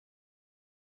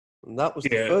And that was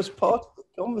the first part of the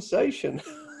conversation.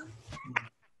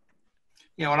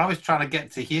 Yeah, well, I was trying to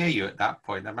get to hear you at that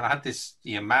point. I mean, I had this,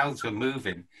 your mouths were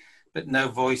moving, but no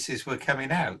voices were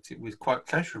coming out. It was quite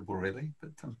pleasurable, really.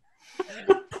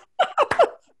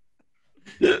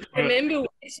 But remember, we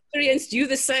experienced you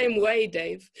the same way,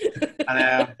 Dave.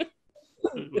 and,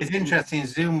 it's interesting,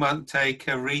 Zoom won't take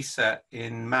a reset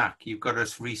in Mac. You've got to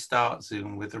restart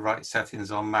Zoom with the right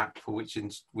settings on Mac for which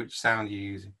sound you're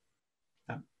using.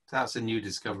 That's a new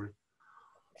discovery.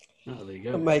 Oh, there you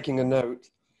go. I'm making a note.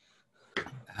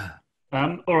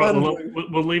 All right, well,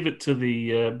 we'll leave it to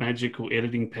the magical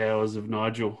editing powers of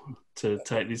Nigel to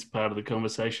take this part of the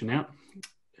conversation out.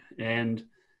 And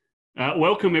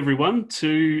welcome, everyone,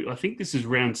 to, I think this is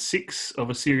round 6 of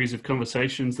a series of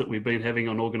conversations that we've been having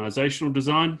on organisational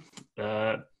design.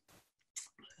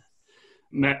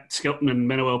 Matt Skelton and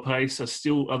Manuel Pace are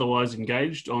still otherwise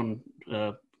engaged on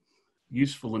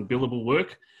useful and billable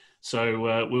work,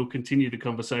 so we'll continue the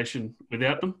conversation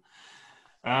without them.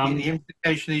 The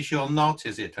implication is you're not,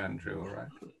 is it, Andrew? All right.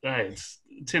 Hey, it's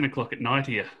 10 o'clock at night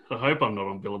here. I hope I'm not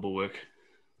on billable work.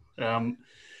 There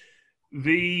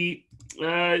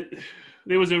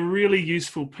was a really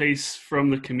useful piece from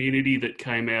the community that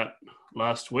came out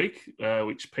last week,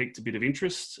 which piqued a bit of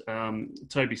interest.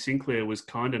 Toby Sinclair was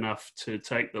kind enough to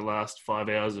take the last 5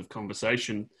 hours of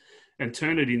conversation and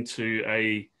turn it into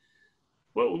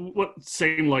what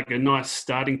seemed like a nice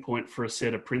starting point for a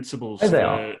set of principles. Hi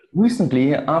there.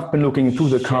 Recently, I've been looking through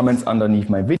the comments underneath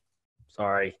my video.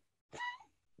 Sorry.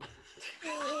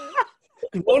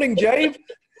 Good morning, Jabe.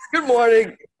 Good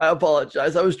morning. I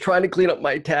apologize. I was trying to clean up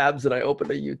my tabs and I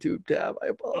opened a YouTube tab. I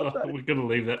apologize. We're going to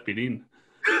leave that bit in.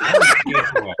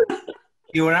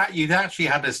 You'd actually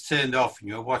had us turned off and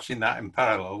you were watching that in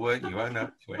parallel, weren't you?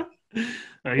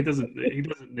 No, he doesn't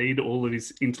need all of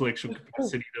his intellectual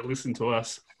capacity to listen to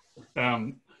us.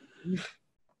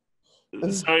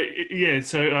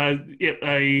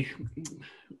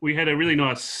 We had a really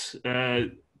nice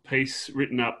piece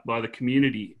written up by the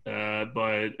community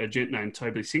by a gent named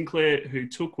Toby Sinclair, who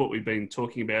took what we've been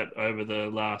talking about over the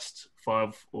last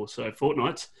 5 or so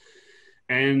fortnights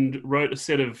and wrote a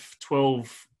set of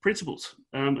 12 principles.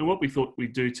 And what we thought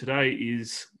we'd do today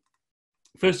is,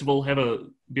 first of all, have a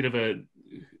bit of a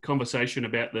conversation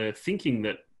about the thinking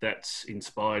that's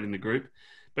inspired in the group,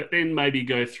 but then maybe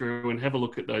go through and have a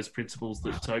look at those principles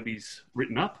that Toby's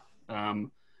written up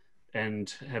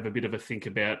and have a bit of a think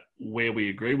about where we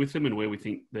agree with them and where we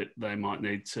think that they might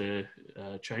need to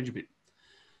change a bit.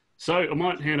 So I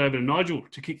might hand over to Nigel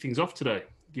to kick things off today,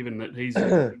 given that he's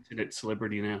an internet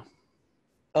celebrity now.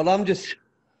 And I'm just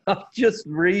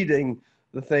reading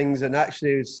the things, and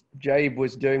actually as Jabe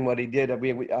was doing what he did, I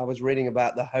was reading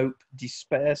about the hope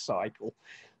despair cycle,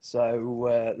 so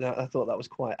I thought that was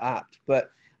quite apt.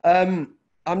 But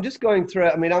I'm just going through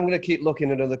it. I mean, I'm going to keep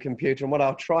looking at another computer, and what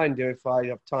I'll try and do, if I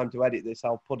have time to edit this,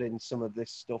 I'll put in some of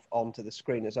this stuff onto the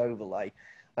screen as overlay.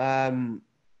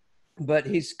 But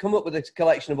he's come up with a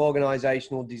collection of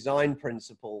organizational design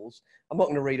principles. I'm not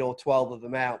going to read all 12 of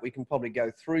them out. We can probably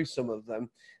go through some of them.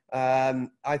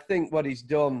 I think what he's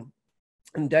done,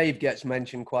 and Dave gets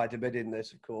mentioned quite a bit in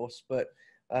this, of course, but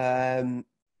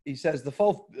he says the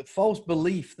false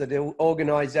belief that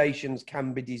organizations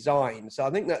can be designed. So I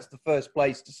think that's the first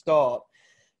place to start,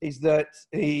 is that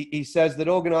he says that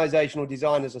organizational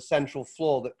design is a central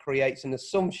flaw that creates an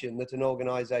assumption that an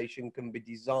organization can be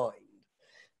designed.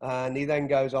 And he then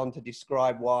goes on to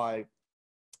describe why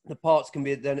the parts can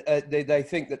be, they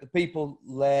think that the people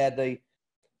layer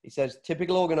he says,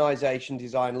 typical organization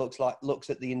design looks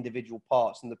at the individual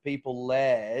parts, and the people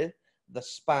layer the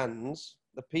spans,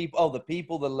 the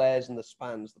people, the layers and the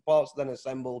spans. The parts are then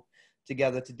assembled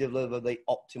together to deliver the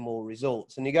optimal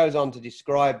results. And he goes on to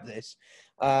describe this.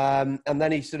 And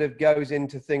then he sort of goes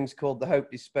into things called the hope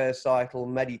despair cycle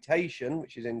meditation,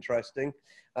 which is interesting,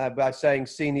 by saying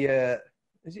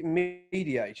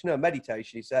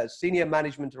meditation. He says senior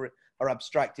management are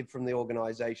abstracted from the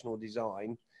organizational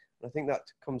design. I think that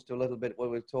comes to a little bit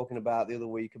what we were talking about the other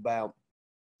week about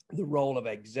the role of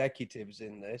executives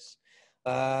in this.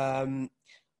 Then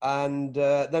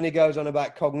he goes on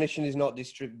about cognition is not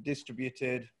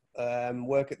distributed,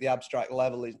 work at the abstract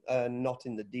level is not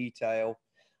in the detail.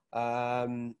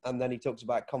 And then he talks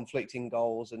about conflicting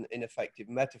goals and ineffective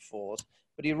metaphors.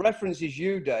 But he references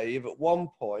you, Dave, at one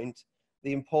point,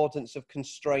 the importance of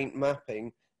constraint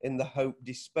mapping in the hope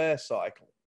despair cycle.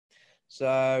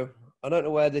 So I don't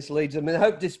know where this leads. I mean, the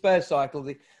hope despair cycle,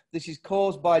 this is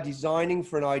caused by designing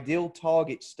for an ideal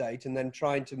target state and then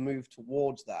trying to move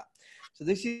towards that. So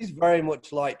this is very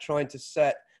much like trying to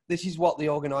set, this is what the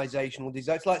organizational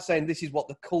design, it's like saying this is what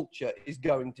the culture is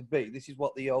going to be. This is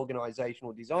what the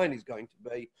organizational design is going to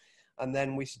be. And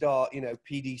then we start,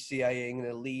 PDCAing in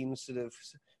a lean sort of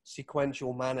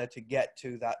sequential manner to get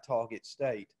to that target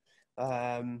state.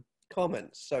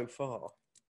 Comments so far?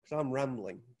 Because I'm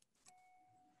rambling.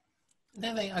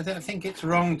 I don't think it's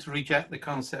wrong to reject the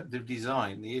concept of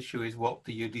design. The issue is, what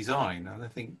do you design? And I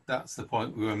think that's the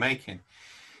point we were making.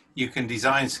 You can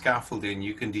design scaffolding,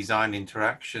 you can design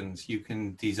interactions, you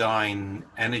can design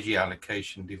energy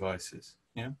allocation devices.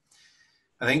 Yeah.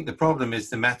 I think the problem is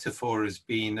the metaphor has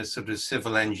been a sort of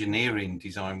civil engineering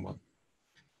design one,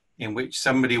 in which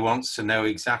somebody wants to know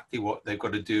exactly what they've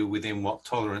got to do within what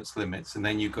tolerance limits, and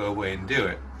then you go away and do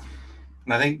it.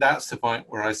 And I think that's the point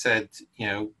where I said,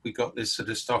 we got this sort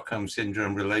of Stockholm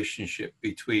syndrome relationship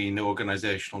between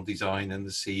organizational design and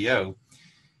the CEO.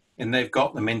 And they've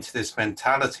got them into this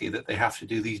mentality that they have to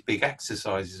do these big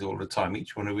exercises all the time,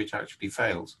 each one of which actually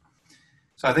fails.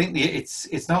 So I think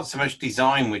it's not so much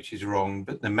design which is wrong,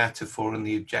 but the metaphor and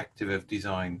the objective of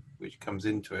design which comes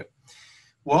into it.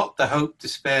 What the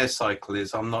hope-despair cycle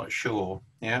is, I'm not sure.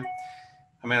 Yeah,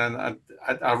 I mean,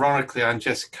 ironically, I'm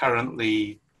just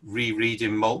currently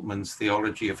rereading Moltmann's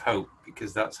Theology of Hope,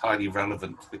 because that's highly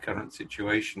relevant to the current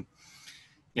situation.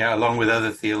 Yeah, along with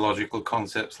other theological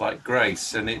concepts like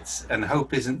grace, and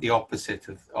hope isn't the opposite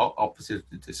of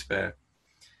despair.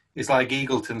 It's like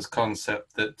Eagleton's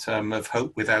concept that of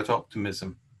hope without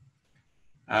optimism,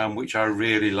 which I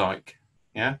really like.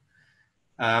 Yeah.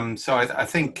 So I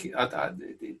think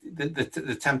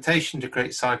the temptation to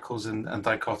create cycles and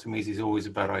dichotomies is always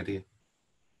a bad idea.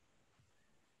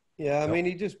 Yeah, I mean,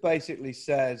 he just basically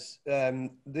says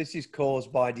this is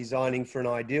caused by designing for an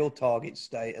ideal target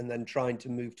state and then trying to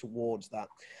move towards that.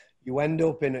 You will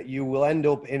end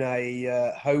up in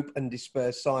a hope and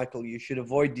despair cycle. You should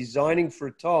avoid designing for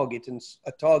a target and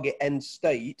a target end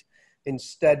state.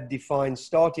 Instead, define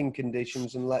starting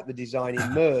conditions and let the design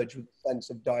emerge with a sense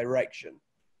of direction.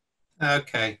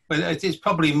 Okay, but it's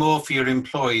probably more for your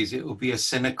employees. It will be a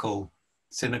cynical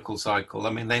cycle. I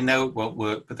mean, they know it won't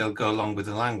work, but they'll go along with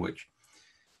the language.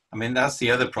 I mean, that's the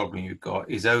other problem you've got,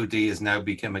 is OD has now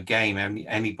become a game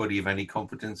anybody of any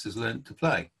competence has learned to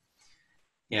play.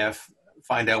 Yeah,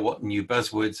 find out what new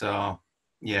buzzwords are,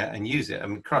 yeah, and use it. I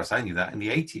mean, Christ, I knew that in the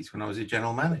 80s when I was a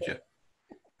general manager.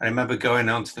 I remember going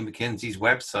onto the McKinsey's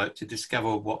website to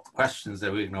discover what questions they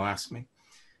were going to ask me.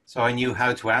 So I knew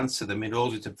how to answer them in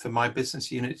order for my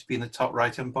business unit to be in the top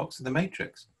right-hand box of the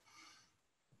matrix.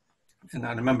 And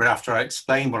I remember after I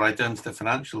explained what I'd done to the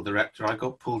financial director, I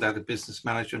got pulled out of business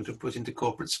management and put into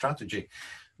corporate strategy.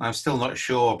 And I'm still not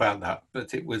sure about that,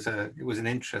 but it was an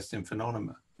interesting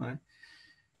phenomenon, right?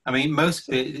 I mean,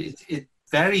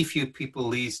 very few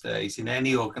people these days in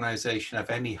any organization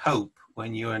have any hope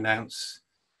when you announce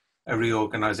a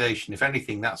reorganization. If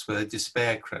anything, that's where the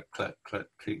despair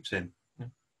creeps in.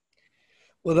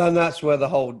 Well, then that's where the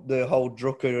whole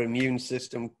Drucker immune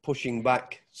system pushing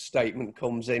back statement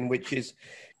comes in, which is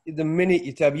the minute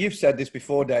you've said this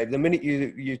before, Dave, the minute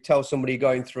you tell somebody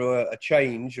going through a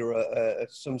change or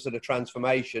some sort of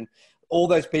transformation, all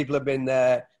those people have been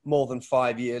there more than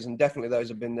 5 years, and definitely those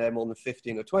have been there more than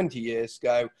 15 or 20 years,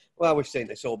 go, well, we've seen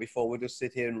this all before. We'll just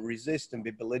sit here and resist and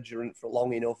be belligerent for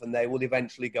long enough, and they will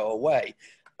eventually go away.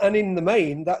 And in the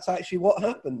main, that's actually what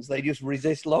happens. They just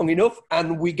resist long enough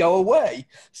and we go away.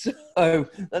 So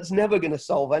that's never going to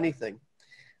solve anything.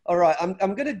 All right, I'm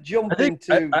going to jump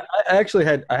into... I actually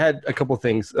had a couple of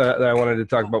things that I wanted to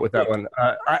talk about with that one.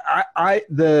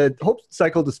 The hope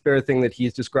cycle despair thing that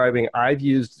he's describing, I've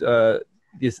used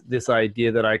this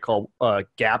idea that I call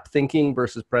gap thinking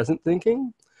versus present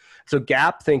thinking. So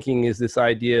gap thinking is this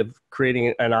idea of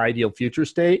creating an ideal future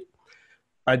state,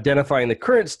 identifying the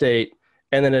current state,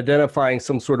 and then identifying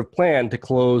some sort of plan to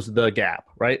close the gap,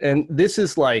 right? And this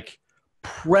is like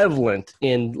prevalent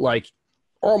in like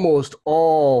almost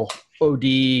all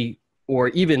OD or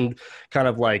even kind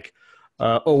of like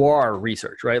OR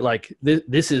research, right? Like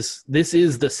this is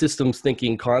the systems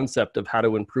thinking concept of how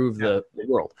to improve the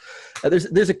world.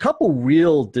 There's a couple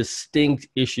real distinct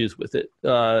issues with it.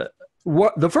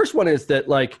 The first one is that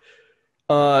like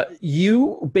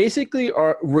you basically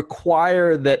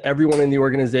require that everyone in the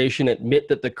organization admit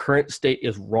that the current state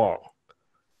is wrong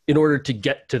in order to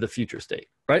get to the future state,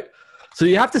 right? So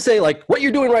you have to say like, what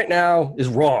you're doing right now is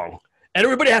wrong. And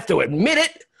everybody has to admit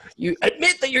it. You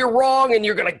admit that you're wrong and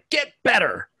you're going to get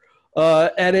better.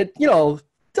 And it,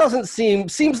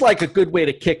 seems like a good way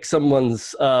to kick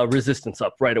someone's resistance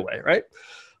up right away, right?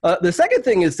 The second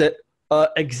thing is that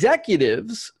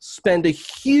executives spend a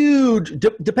huge,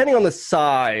 depending on the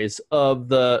size of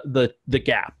the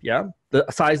gap, yeah? the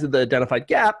size of the identified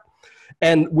gap,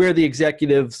 and where the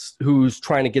executives who's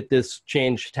trying to get this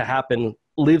change to happen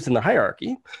lives in the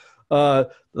hierarchy. The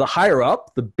higher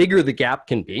up, the bigger the gap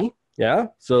can be. Yeah.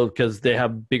 So, because they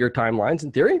have bigger timelines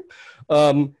in theory.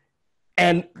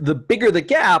 And the bigger the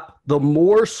gap, the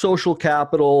more social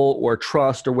capital or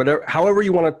trust or whatever, however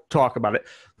you want to talk about it,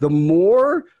 the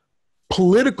more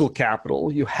political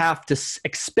capital you have to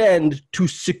expend to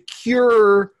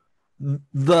secure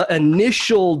the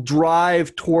initial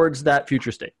drive towards that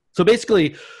future state. So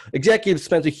basically, executives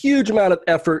spend a huge amount of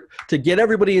effort to get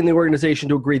everybody in the organization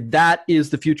to agree that is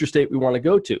the future state we want to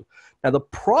go to. Now, the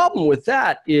problem with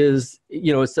that is,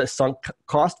 it's a sunk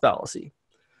cost fallacy.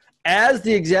 As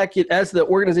the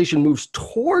organization moves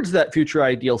towards that future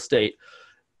ideal state,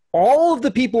 all of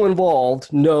the people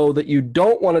involved know that you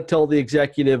don't want to tell the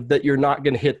executive that you're not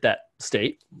going to hit that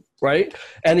state, right?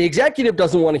 And the executive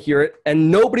doesn't want to hear it,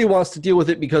 and nobody wants to deal with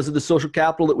it because of the social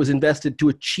capital that was invested to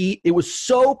achieve. It was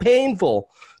so painful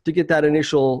to get that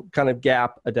initial kind of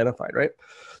gap identified, right?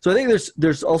 So I think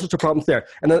there's all sorts of problems there.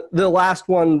 And the last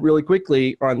one, really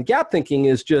quickly, on gap thinking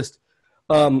is just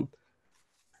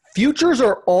futures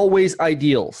are always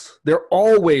ideals. They're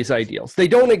always ideals. They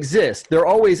don't exist. They're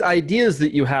always ideas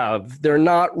that you have. They're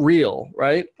not real,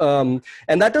 right? And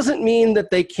that doesn't mean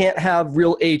that they can't have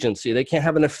real agency. They can't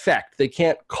have an effect. They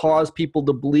can't cause people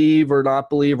to believe or not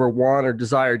believe or want or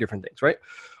desire different things, right?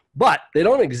 But they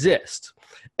don't exist.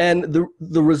 And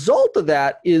the result of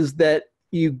that is that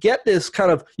you get this kind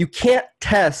of, you can't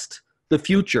test the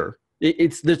future.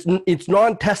 It's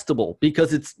non-testable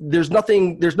because there's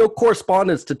no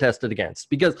correspondence to test it against,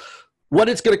 because what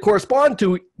it's going to correspond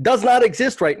to does not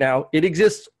exist right now. It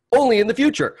exists only in the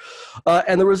future.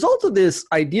 And the result of this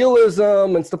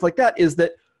idealism and stuff like that is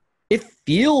that it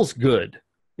feels good.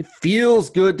 It feels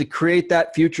good to create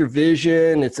that future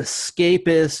vision. It's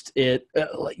escapist.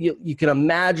 You can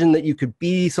imagine that you could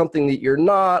be something that you're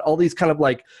not, all these kind of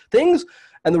like things.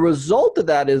 And the result of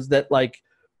that is that like,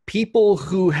 people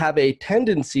who have a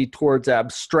tendency towards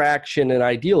abstraction and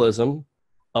idealism,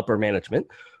 upper management,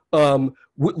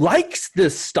 likes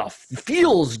this stuff,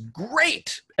 feels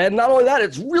great. And not only that,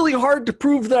 it's really hard to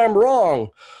prove that I'm wrong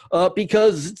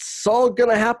because it's all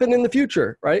going to happen in the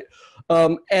future, right?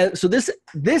 And so this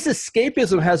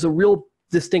escapism has a real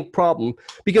distinct problem,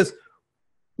 because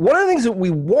one of the things that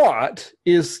we want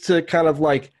is to kind of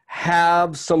like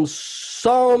have some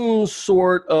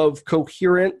sort of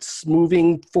coherence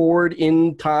moving forward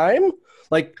in time.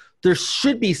 Like there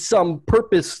should be some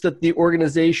purpose that the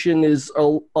organization is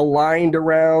aligned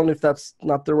around, if that's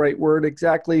not the right word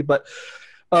exactly. But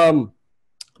the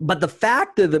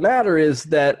fact of the matter is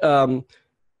that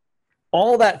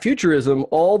all that futurism,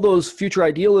 all those future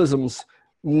idealisms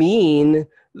mean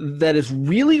that it's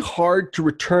really hard to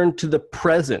return to the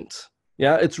present.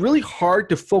 Yeah, it's really hard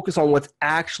to focus on what's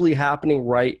actually happening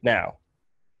right now.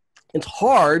 It's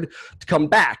hard to come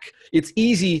back. It's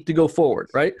easy to go forward,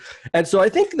 right? And so I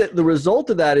think that the result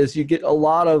of that is you get a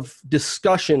lot of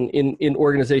discussion in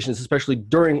organizations, especially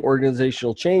during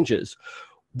organizational changes,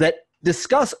 that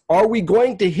discuss, are we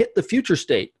going to hit the future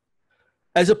state?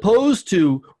 As opposed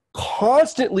to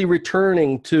constantly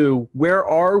returning to where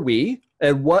are we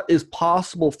and what is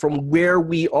possible from where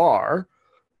we are,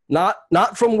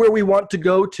 not from where we want to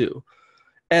go to.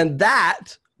 And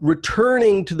that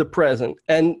returning to the present,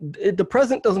 and the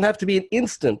present doesn't have to be an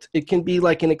instant. It can be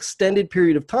like an extended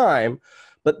period of time,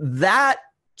 but that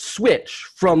switch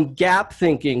from gap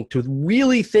thinking to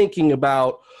really thinking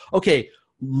about, okay,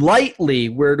 lightly,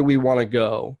 where do we want to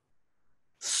go?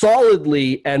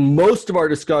 Solidly, and most of our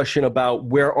discussion about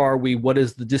where are we, what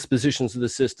is the dispositions of the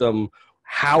system,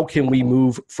 how can we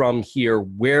move from here,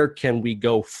 where can we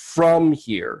go from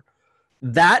here?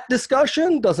 That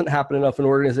discussion doesn't happen enough in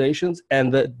organizations,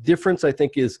 and the difference, I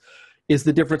think, is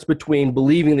the difference between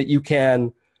believing that you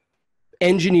can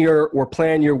engineer or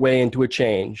plan your way into a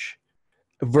change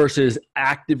versus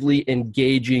actively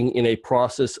engaging in a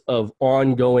process of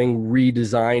ongoing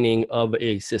redesigning of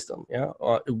a system. Yeah,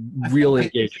 real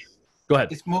engagement. Go ahead.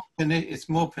 It's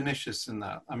more pernicious than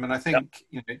that. I mean, I think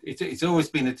it's always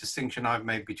been a distinction I've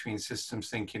made between systems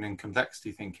thinking and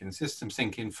complexity thinking. Systems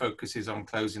thinking focuses on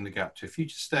closing the gap to a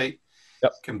future state.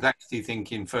 Yep. Complexity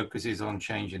thinking focuses on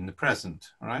changing the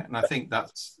present. All right, and I think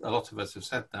that's a lot of us have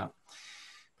said that.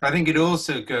 But I think it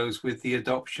also goes with the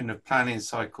adoption of planning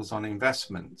cycles on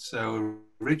investment. So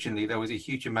originally there was a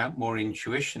huge amount more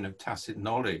intuition of tacit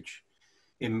knowledge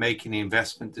in making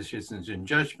investment decisions and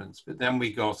judgments. But then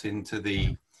we got into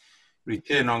the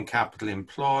return on capital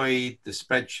employed, the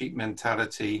spreadsheet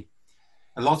mentality,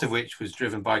 a lot of which was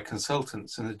driven by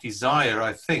consultants, and the desire,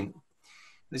 I think,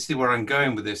 this is where I'm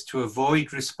going with this, to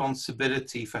avoid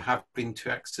responsibility for having to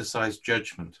exercise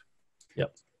judgment.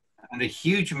 Yep. And a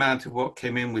huge amount of what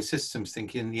came in with systems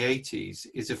thinking in the 80s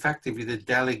is effectively the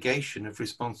delegation of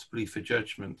responsibility for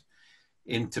judgment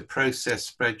into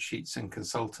process spreadsheets and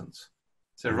consultants.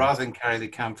 So rather than carry the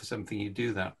can for something, you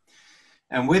do that.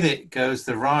 And with it goes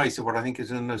the rise of what I think is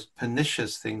one of the most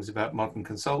pernicious things about modern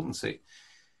consultancy,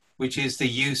 which is the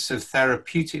use of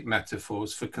therapeutic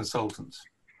metaphors for consultants.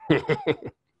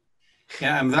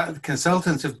 Yeah, and that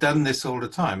consultants have done this all the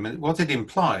time. And what it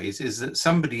implies is that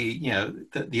somebody, you know,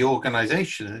 that the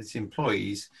organization and its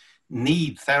employees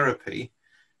need therapy.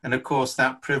 And of course,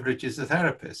 that privileges the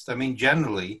therapist. I mean,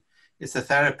 generally, it's the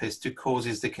therapist who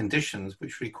causes the conditions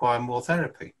which require more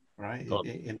therapy, right?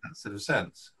 In that sort of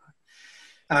sense.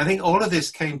 And I think all of this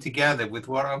came together with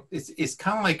what it's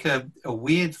kind of like a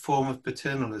weird form of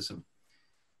paternalism.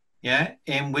 Yeah,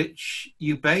 in which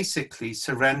you basically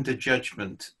surrender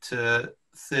judgment to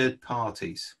third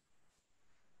parties.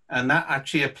 And that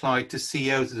actually applied to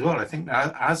CEOs as well. I think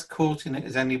as caught in it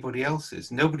as anybody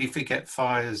else's. Nobody get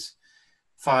fired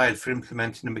for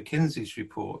implementing a McKinsey's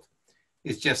report.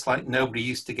 It's just like nobody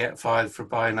used to get fired for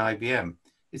buying IBM.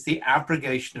 It's the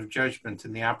abrogation of judgment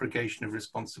and the abrogation of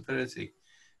responsibility.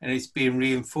 And it's being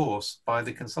reinforced by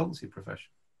the consultancy profession.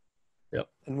 Yep.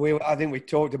 And I think we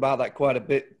talked about that quite a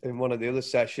bit in one of the other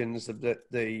sessions. That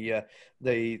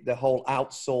the whole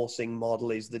outsourcing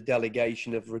model is the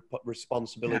delegation of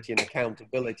responsibility and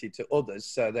accountability to others.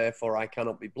 So therefore, I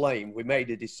cannot be blamed. We made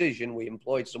a decision. We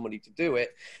employed somebody to do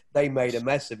it. They made a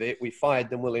mess of it. We fired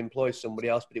them. We'll employ somebody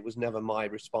else, but it was never my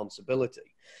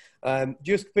responsibility.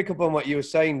 Just to pick up on what you were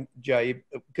saying, Jabe,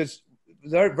 because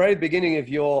the very beginning of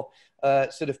your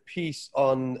sort of piece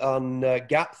on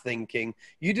gap thinking,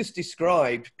 you just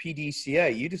described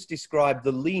PDCA. You just described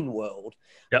the lean world,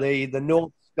 the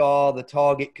North Star, the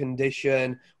target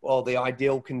condition, or the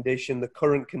ideal condition, the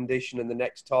current condition, and the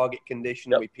next target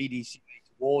condition. We PDCA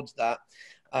towards that.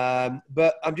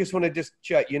 But I just want to just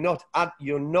check: you're not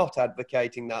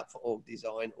advocating that for org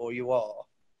design, or you are?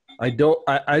 I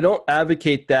don't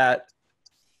advocate that.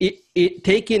 It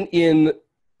taken in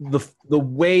the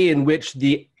way in which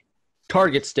the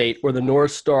target state or the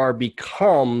North Star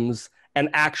becomes an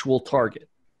actual target,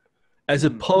 as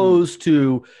opposed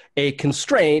to a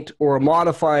constraint or a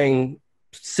modifying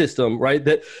system, right?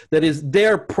 That is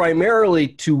there primarily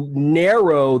to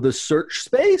narrow the search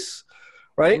space,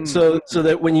 right? So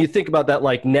that when you think about that,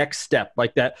 like next step,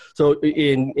 like that. So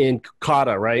in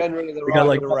Kata, right? We got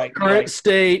like current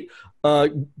state,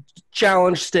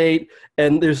 challenge state,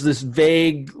 and there's this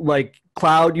vague like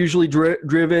cloud usually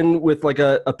driven with like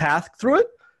a path through it.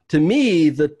 To me,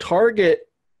 the target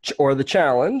or the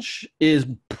challenge is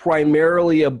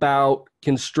primarily about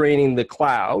constraining the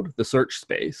cloud, the search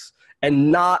space, and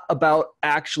not about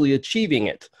actually achieving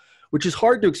it, which is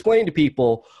hard to explain to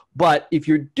people. But if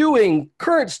you're doing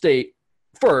current state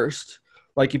first,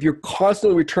 like if you're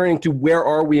constantly returning to where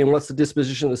are we and what's the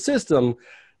disposition of the system,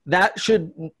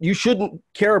 you shouldn't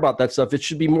care about that stuff. It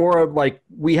should be more of like,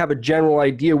 we have a general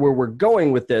idea where we're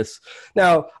going with this.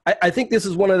 Now, I think this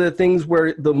is one of the things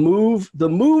where the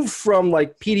move from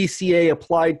like PDCA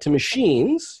applied to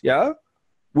machines,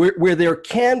 where there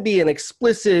can be an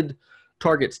explicit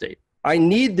target state. I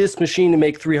need this machine to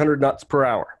make 300 nuts per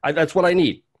hour. That's what I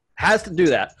need. Has to do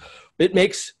that. It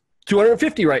makes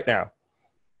 250 right now.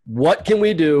 What can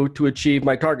we do to achieve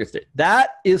my target state? That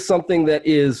is something that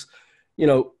is,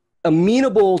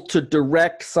 amenable to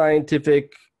direct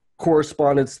scientific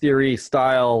correspondence theory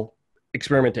style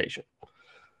experimentation.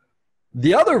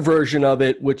 The other version of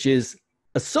it, which is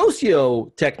a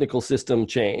socio-technical system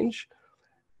change,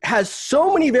 has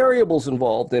so many variables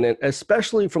involved in it,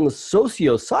 especially from the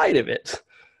socio side of it,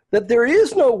 that there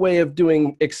is no way of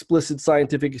doing explicit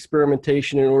scientific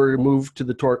experimentation in order to move to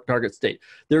the target state.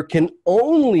 There can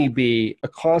only be a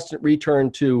constant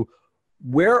return to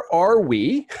where are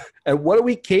we and what are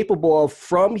we capable of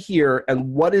from here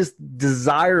and what is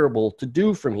desirable to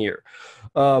do from here.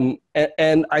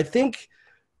 And I think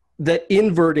that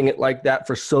inverting it like that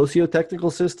for socio-technical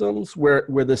systems where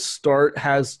the start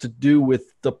has to do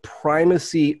with the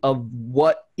primacy of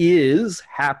what is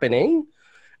happening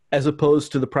as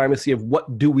opposed to the primacy of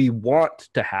what do we want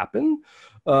to happen,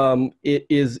 it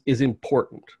is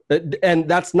important. And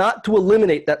that's not to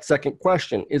eliminate that second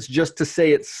question. It's just to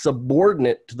say it's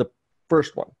subordinate to the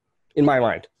first one, in my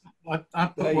mind. I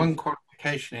put one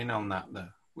qualification in on that, though,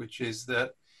 which is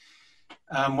that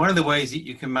one of the ways that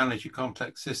you can manage a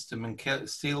complex system and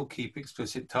still keep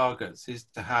explicit targets is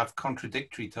to have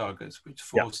contradictory targets, which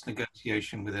force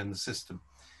negotiation within the system.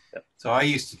 So I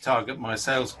used to target my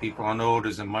salespeople on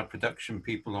orders and my production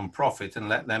people on profit and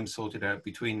let them sort it out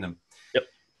between them.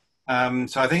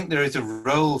 So I think there is a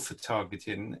role for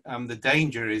targeting. The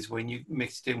danger is when you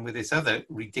mix it in with this other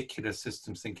ridiculous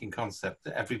systems thinking concept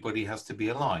that everybody has to be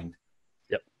aligned.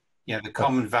 The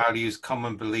common values,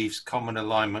 common beliefs, common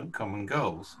alignment, common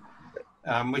goals,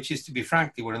 which is, to be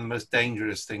frankly, one of the most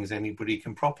dangerous things anybody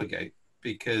can propagate,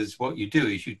 because what you do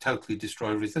is you totally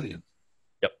destroy resilience.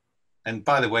 And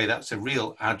by the way, that's a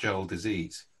real agile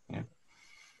disease.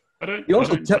 You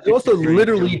also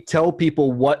literally tell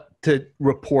people what to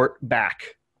report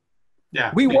back.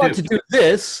 We want to do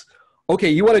this. Okay,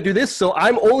 you want to do this, so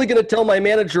I'm only going to tell my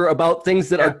manager about things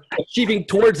that are achieving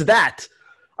towards that.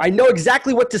 I know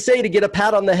exactly what to say to get a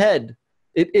pat on the head.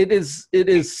 It is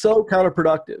so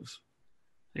counterproductive.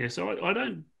 Yeah, so I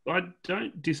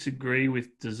don't disagree with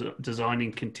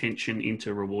designing contention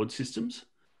into reward systems.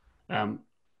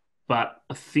 But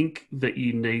I think that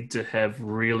you need to have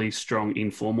really strong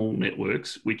informal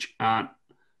networks which aren't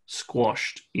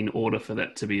squashed in order for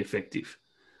that to be effective.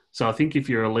 So I think if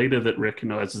you're a leader that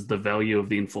recognizes the value of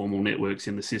the informal networks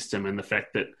in the system and the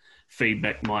fact that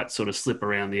feedback might sort of slip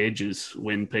around the edges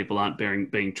when people aren't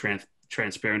being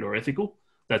transparent or ethical,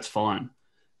 that's fine.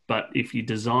 But if you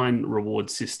design reward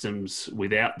systems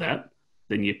without that,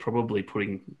 then you're probably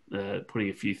putting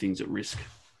a few things at risk.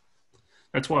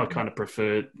 That's why I kind of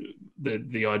prefer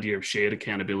the idea of shared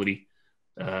accountability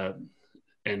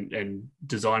and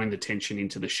designing the tension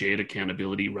into the shared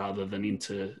accountability rather than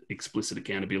into explicit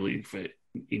accountability for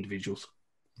individuals.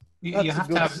 You have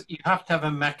to have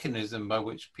a mechanism by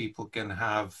which people can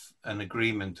have an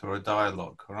agreement or a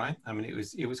dialogue, all right? I mean,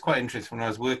 it was quite interesting when I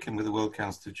was working with the World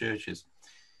Council of Churches.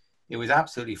 It was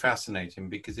absolutely fascinating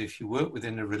because if you work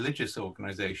within a religious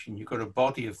organization, you've got a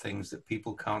body of things that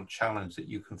people can't challenge that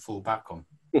you can fall back on.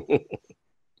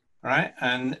 Right?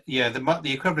 And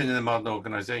the equivalent in the modern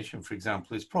organization, for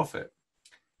example, is profit.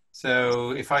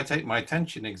 So if I take my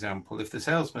attention example, if the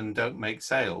salesmen don't make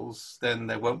sales, then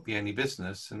there won't be any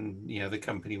business and the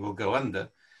company will go under.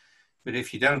 But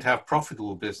if you don't have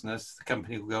profitable business, the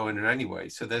company will go under anyway.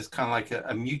 So there's kind of like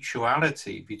a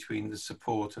mutuality between the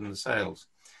support and the sales.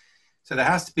 So there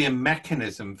has to be a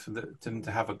mechanism for them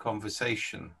to have a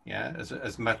conversation,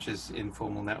 as much as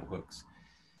informal networks.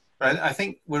 But I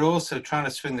think we're also trying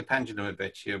to swing the pendulum a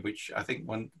bit here, which I think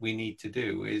we need to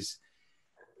do is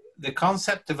the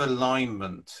concept of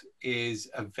alignment is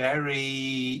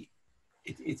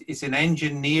it's an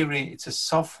engineering, it's a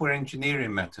software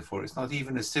engineering metaphor. It's not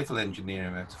even a civil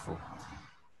engineering metaphor.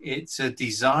 It's a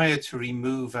desire to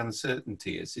remove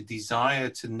uncertainty. It's a desire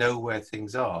to know where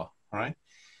things are, right?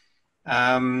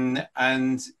 And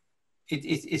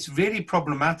it's really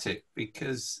problematic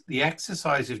because the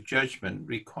exercise of judgment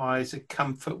requires a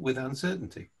comfort with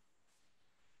uncertainty.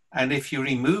 And if you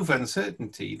remove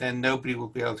uncertainty, then nobody will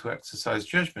be able to exercise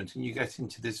judgment and you get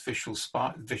into this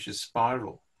vicious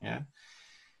spiral.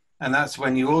 And that's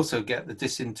when you also get the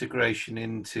disintegration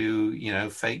into,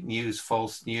 fake news,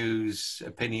 false news,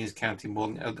 opinions counting more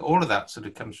than, all of that sort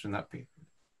of comes from that period.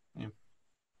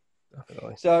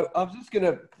 Definitely. So I was just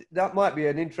that might be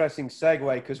an interesting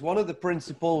segue because one of the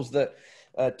principles that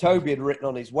Toby had written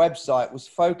on his website was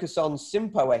focus on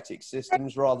sympoetic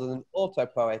systems rather than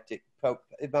autopoetic,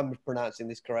 if I'm pronouncing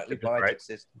this correctly, poetic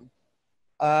systems.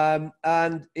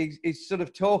 And he's sort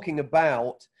of talking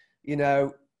about,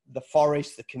 the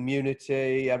forest, the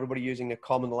community, everybody using a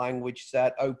common language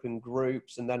set, open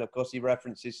groups. And then, of course, he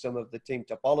references some of the team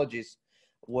topologies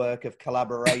work of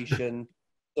collaboration,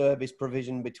 service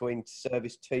provision between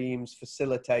service teams,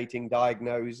 facilitating,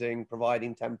 diagnosing,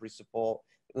 providing temporary support,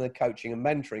 and the coaching and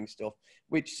mentoring stuff,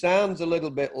 which sounds a little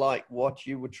bit like what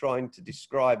you were trying to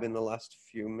describe in the last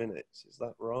few minutes. Is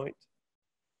that right?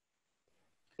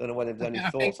 I don't know whether there's any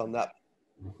thoughts on that.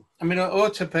 I mean,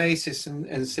 autopoiesis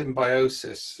and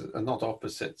symbiosis are not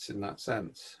opposites in that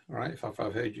sense, right? If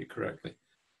I've heard you correctly.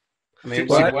 I mean,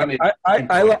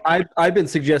 I've been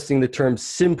suggesting the term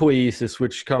sympoiesis,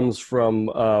 which comes from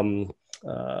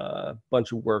a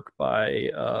bunch of work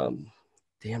by, I'm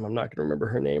not going to remember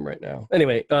her name right now.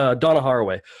 Anyway, Donna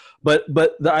Haraway. But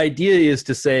the idea is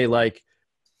to say, like,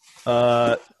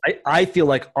 I feel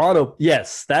like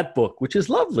yes, that book, which is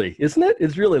lovely, isn't it?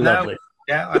 It's really lovely.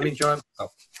 Yeah, I'm enjoying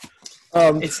myself.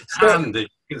 It's hand, as you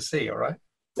can see, all right?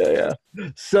 Yeah.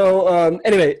 So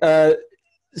anyway,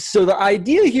 so the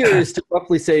idea here is to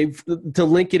roughly say, to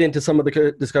link it into some of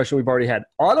the discussion we've already had.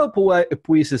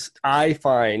 Autopoiesis, I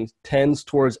find, tends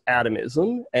towards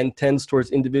atomism and tends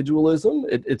towards individualism.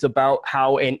 It's about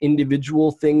how an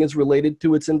individual thing is related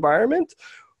to its environment.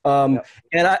 And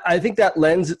I think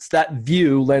that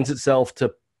view lends itself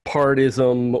to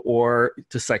partism or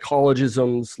to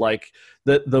psychologisms, like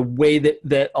the way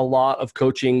that a lot of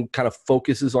coaching kind of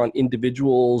focuses on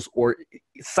individuals or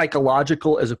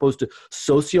psychological as opposed to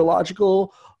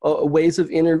sociological ways of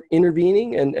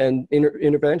intervening and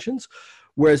interventions.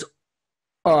 Whereas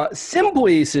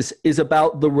symbiosis is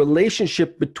about the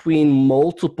relationship between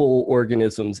multiple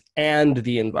organisms and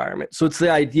the environment. So it's the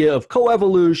idea of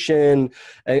coevolution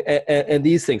and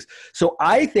these things. So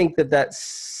I think that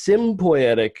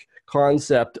symbiotic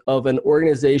concept of an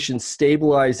organization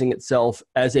stabilizing itself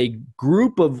as a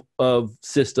group of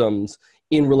systems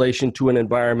in relation to an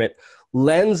environment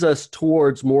lends us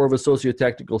towards more of a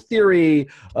socio-technical theory,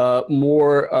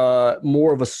 more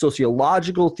of a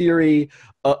sociological theory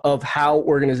of how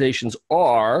organizations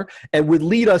are, and would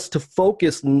lead us to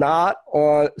focus not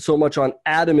on so much on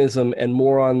atomism and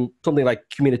more on something like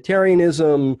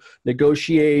communitarianism,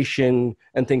 negotiation,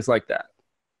 and things like that.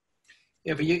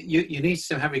 Yeah, but you need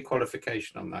some heavy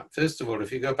qualification on that. First of all,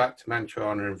 if you go back to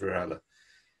Mantuana and Varela,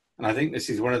 and I think this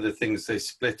is one of the things they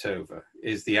split over,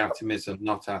 is the atomism,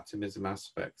 not atomism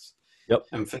aspects. Yep.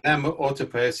 And for them,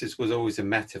 autopoiesis was always a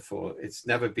metaphor. It's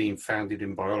never been founded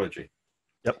in biology.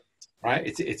 Yep.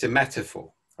 Right? It's a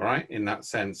metaphor, all right, in that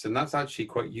sense. And that's actually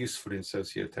quite useful in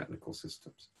socio-technical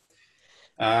systems.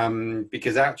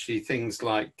 Because actually things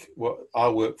like what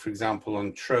our work, for example,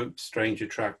 on tropes, strange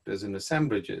attractors, and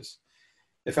assemblages,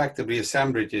 effectively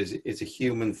assemblages is a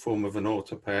human form of an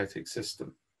autopoietic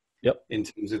system. Yep. In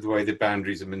terms of the way the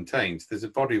boundaries are maintained. There's a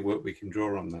body of work we can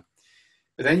draw on that.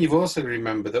 But then you've also got to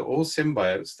remember that all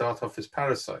symbiotes start off as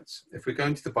parasites. If we go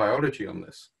into the biology on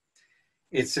this,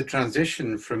 it's a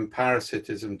transition from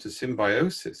parasitism to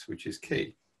symbiosis, which is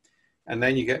key. And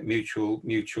then you get mutual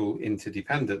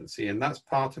interdependency, and that's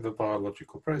part of a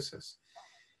biological process.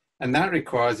 And that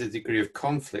requires a degree of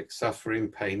conflict, suffering,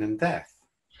 pain, and death.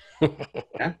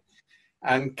 Yeah.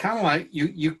 And kind of like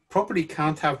you probably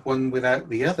can't have one without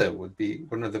the other would be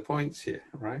one of the points here,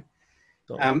 right?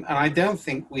 And I don't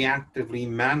think we actively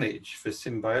manage for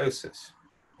symbiosis,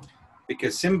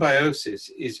 because symbiosis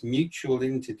is mutual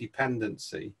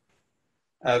interdependency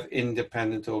of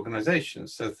independent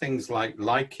organizations. So things like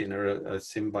lichen are a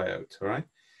symbiote, all right?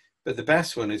 But the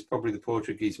best one is probably the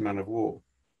Portuguese man of war.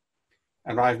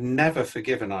 And I've never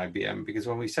forgiven IBM, because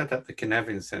when we set up the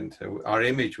Cynefin Center, our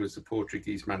image was the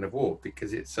Portuguese man of war,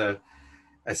 because it's a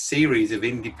series of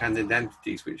independent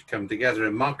entities which come together,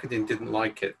 and marketing didn't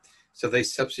like it. So they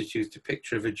substituted a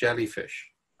picture of a jellyfish.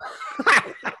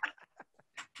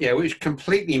 Yeah, which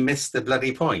completely missed the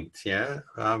bloody point, yeah.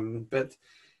 But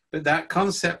that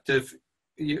concept of,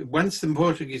 once the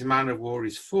Portuguese man of war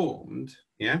is formed,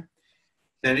 yeah,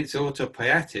 then it's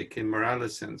autopoietic in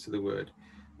Morales' sense of the word.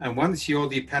 And once you're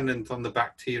dependent on the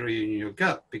bacteria in your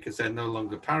gut, because they're no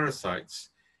longer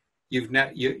parasites, you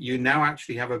now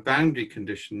actually have a boundary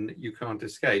condition that you can't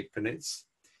escape. And it's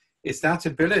that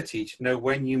ability to know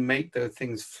when you make those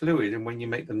things fluid and when you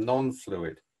make them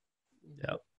non-fluid.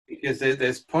 Yeah. Because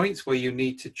there's points where you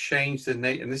need to change the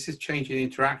nature, and this is changing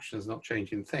interactions, not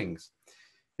changing things.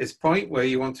 There's a point where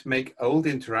you want to make old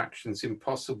interactions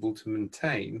impossible to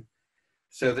maintain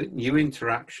so that new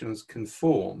interactions can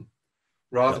form,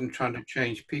 rather than trying to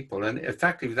change people. And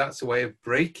effectively, that's a way of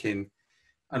breaking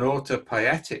an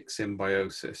autopoietic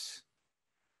symbiosis,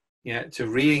 yeah, to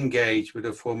re-engage with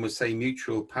a form of, say,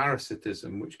 mutual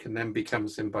parasitism, which can then become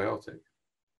symbiotic.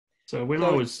 So when I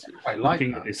was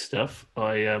looking at this stuff,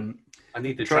 I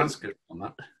need the transcript on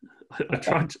that.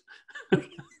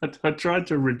 I tried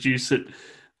to reduce it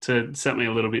to something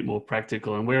a little bit more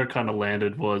practical, and where it kind of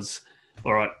landed was,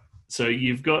 all right, so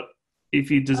you've got,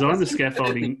 if you design the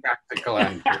scaffolding,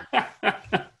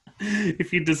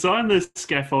 if you design the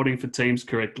scaffolding for teams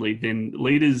correctly, then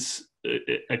leaders,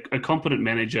 a competent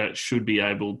manager should be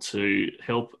able to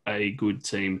help a good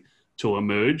team to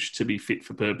emerge, to be fit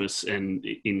for purpose and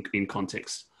in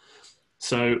context.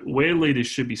 So where leaders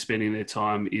should be spending their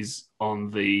time is on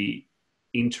the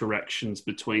interactions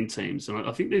between teams. And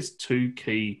I think there's two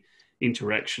key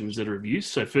interactions that are of use.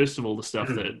 So first of all, the stuff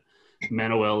that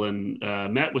Manuel and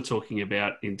Matt were talking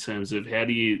about in terms of how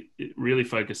do you really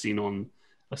focus in on,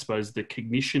 I suppose, the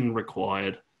cognition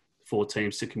required for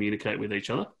teams to communicate with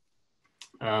each other.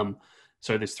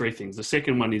 So there's three things. The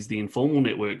second one is the informal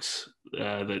networks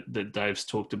that Dave's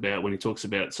talked about when he talks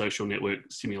about social network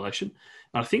stimulation.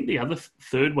 And I think the other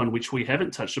third one, which we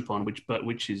haven't touched upon,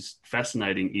 which is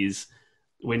fascinating, is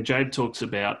when Jabe talks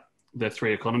about the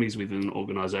three economies within an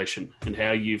organization and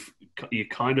how you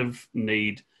kind of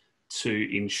need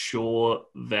to ensure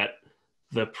that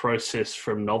the process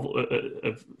from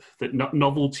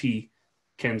novelty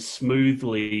can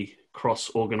smoothly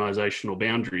cross-organizational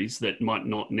boundaries that might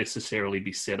not necessarily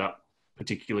be set up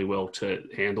particularly well to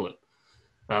handle it.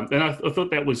 And I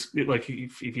thought that was like,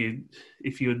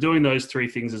 if you're doing those three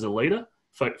things as a leader,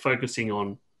 focusing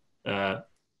on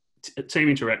team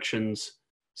interactions,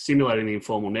 simulating the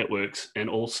informal networks, and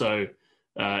also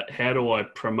how do I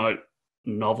promote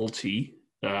novelty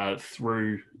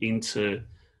through into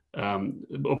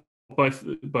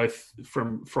both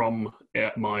from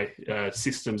my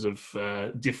systems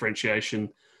of differentiation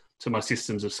to my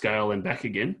systems of scale and back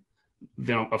again,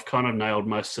 then I've kind of nailed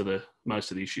most of the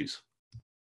issues.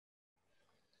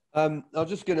 I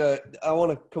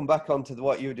want to come back onto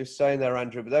what you were just saying there,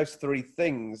 Andrew, but those three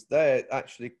things, they're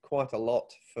actually quite a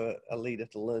lot for a leader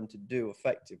to learn to do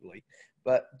effectively.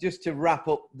 But just to wrap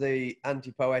up the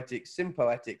anti-poetic,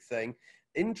 sympoetic thing,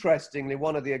 interestingly,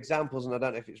 one of the examples, and I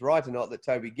don't know if it's right or not, that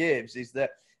Toby gives is that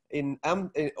in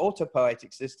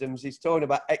autopoetic systems, he's talking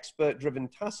about expert-driven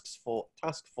task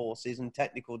forces and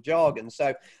technical jargon.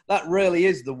 So that really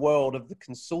is the world of the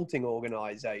consulting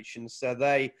organization. So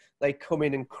they come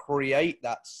in and create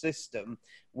that system,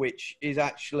 which is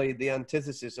actually the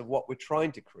antithesis of what we're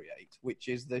trying to create, which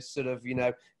is this sort of, you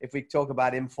know, if we talk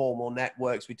about informal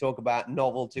networks, we talk about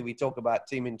novelty, we talk about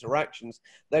team interactions,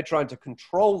 they're trying to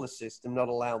control the system, not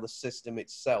allow the system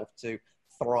itself to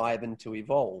thrive and to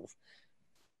evolve.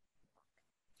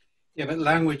 Yeah, but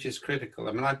language is critical.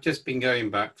 I mean, I've just been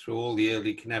going back through all the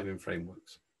early Cynefin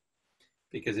frameworks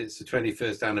because it's the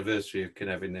 21st anniversary of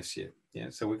Cynefin this year. Yeah,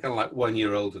 so we're kind of like 1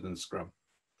 year older than Scrum.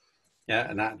 Yeah,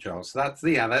 and Agile. So that's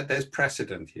there's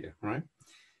precedent here, right?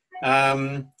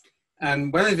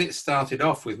 And one of it started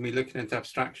off with me looking at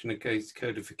abstraction against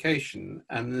codification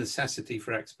and the necessity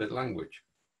for expert language.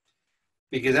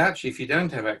 Because actually, if you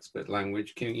don't have expert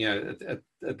language, you know,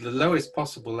 at the lowest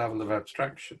possible level of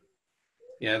abstraction,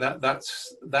 yeah,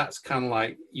 that's kind of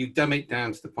like you dumb it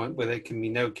down to the point where there can be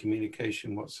no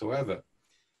communication whatsoever.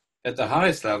 At the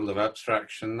highest level of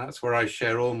abstraction, that's where I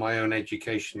share all my own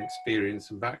education, experience,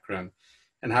 and background,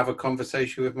 and have a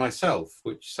conversation with myself,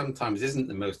 which sometimes isn't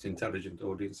the most intelligent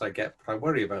audience I get, but I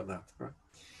worry about that. Right?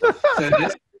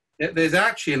 So there's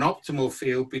actually an optimal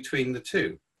field between the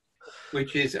two,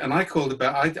 which is, and I called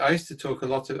about, I used to talk a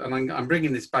lot of, and I'm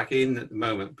bringing this back in at the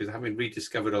moment because having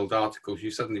rediscovered old articles, you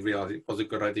suddenly realize it was a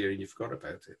good idea and you forgot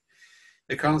about it.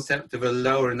 The concept of a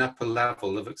lower and upper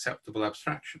level of acceptable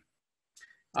abstraction.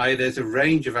 There's a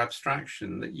range of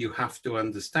abstraction that you have to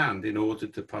understand in order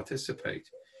to participate,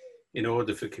 in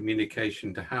order for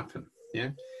communication to happen.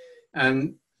 Yeah,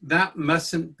 and that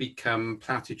mustn't become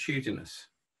platitudinous.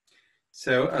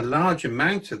 So a large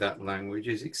amount of that language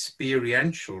is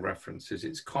experiential references.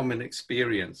 It's common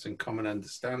experience and common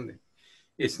understanding.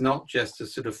 It's not just a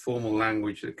sort of formal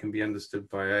language that can be understood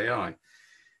by AI.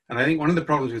 And I think one of the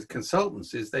problems with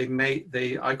consultants is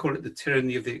I call it the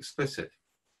tyranny of the explicit.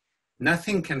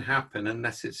 Nothing can happen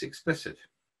unless it's explicit.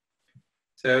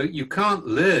 So you can't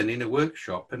learn in a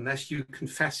workshop unless you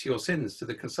confess your sins to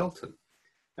the consultant.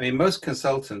 I mean, most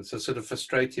consultants are sort of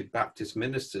frustrated Baptist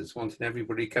ministers wanting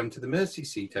everybody to come to the mercy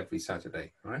seat every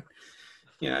Saturday, right?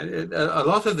 You know, a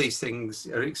lot of these things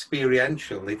are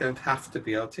experiential. They don't have to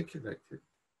be articulated.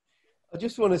 I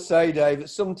just want to say, Dave, that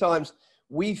sometimes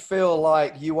we feel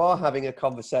like you are having a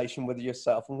conversation with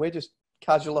yourself and we're just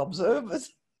casual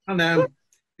observers. I know.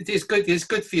 It is good. It's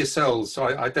good for your soul, so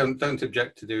I don't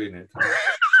object to doing it.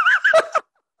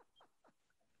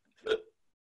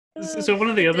 So one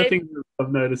of the other things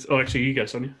I've noticed, oh, actually, you go,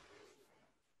 Sonja.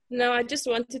 No, I just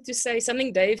wanted to say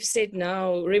something Dave said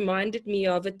now reminded me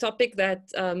of a topic that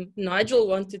Nigel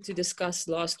wanted to discuss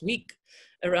last week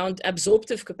around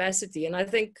absorptive capacity. And I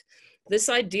think this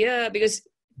idea, because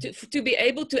to be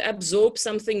able to absorb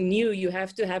something new, you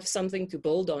have to have something to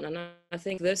build on. And I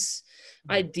think this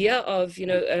idea of, you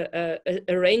know,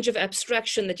 a range of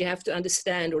abstraction that you have to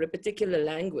understand or a particular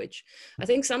language, I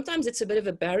think sometimes it's a bit of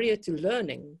a barrier to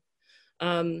learning.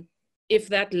 If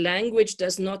that language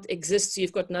does not exist, so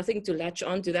you've got nothing to latch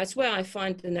onto. That's where I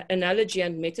find an analogy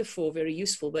and metaphor very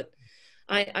useful. But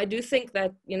I do think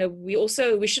that, you know,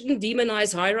 we shouldn't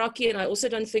demonize hierarchy, and I also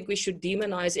don't think we should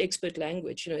demonize expert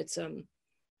language. You know, it's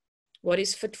what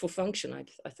is fit for function,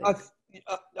 I think.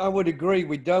 I would agree.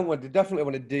 We definitely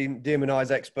want to demonize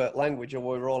expert language, or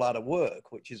we're all out of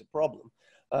work, which is a problem.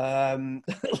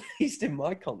 At least in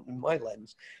my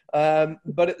lens.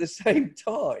 But at the same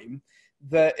time,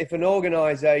 that if an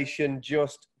organization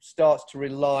just starts to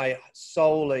rely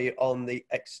solely on the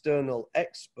external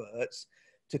experts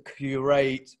to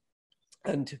curate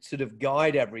and to sort of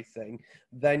guide everything,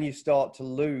 then you start to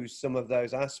lose some of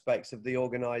those aspects of the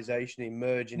organization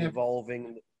emerging,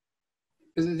 evolving.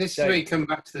 This is where you come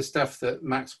back to the stuff that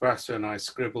Max Brasser and I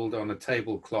scribbled on a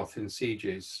tablecloth in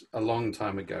Sieges a long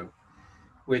time ago,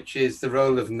 which is the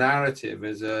role of narrative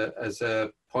as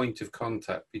a point of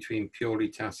contact between purely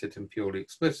tacit and purely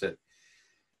explicit.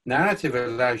 Narrative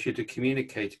allows you to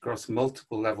communicate across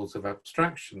multiple levels of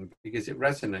abstraction because it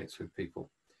resonates with people.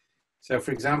 So,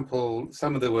 for example,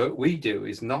 some of the work we do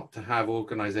is not to have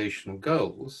organizational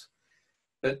goals,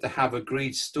 but to have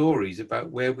agreed stories about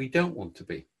where we don't want to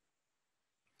be.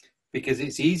 Because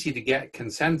it's easy to get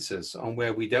consensus on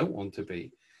where we don't want to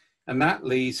be. And that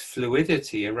leaves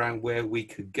fluidity around where we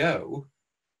could go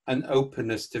and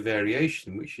openness to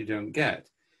variation, which you don't get.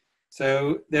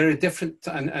 So there are different,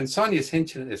 and Sonja's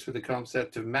hinted at this with the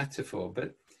concept of metaphor,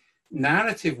 but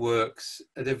narrative works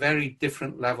at a very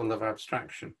different level of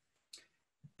abstraction.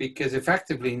 Because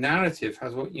effectively narrative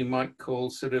has what you might call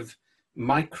sort of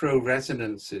micro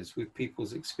resonances with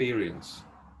people's experience.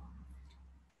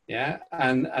 Yeah,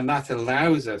 and that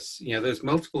allows us, you know, those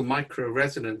multiple micro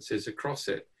resonances across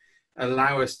it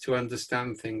allow us to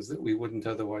understand things that we wouldn't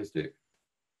otherwise do.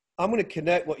 I'm going to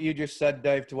connect what you just said,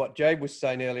 Dave, to what Jabe was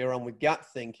saying earlier on with gap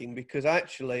thinking, because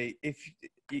actually, if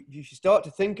you start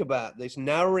to think about this,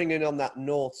 narrowing in on that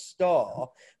North Star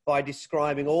by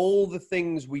describing all the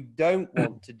things we don't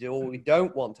want to do or we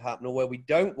don't want to happen or where we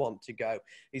don't want to go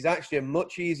is actually a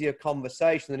much easier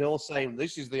conversation than all saying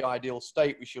this is the ideal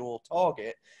state we should all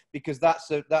target, because that's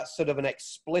sort of an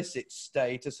explicit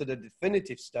state, a sort of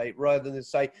definitive state, rather than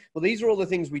say, well, these are all the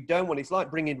things we don't want. It's like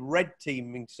bringing red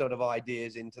teaming sort of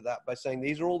ideas into that by saying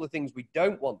these are all the things we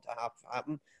don't want to have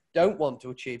happen, don't want to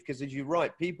achieve, because as you're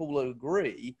right, people will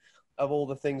agree of all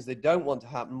the things they don't want to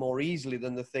happen more easily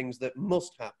than the things that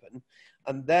must happen.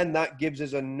 And then that gives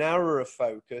us a narrower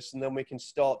focus, and then we can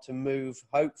start to move,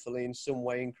 hopefully, in some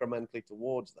way incrementally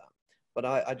towards that. But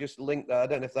I just linked that. I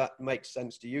don't know if that makes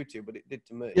sense to you two, but it did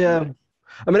to me. Yeah.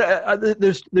 I mean,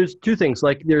 there's two things.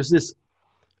 Like there's this,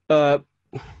 when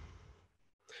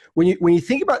you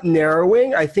think about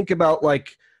narrowing, I think about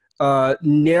like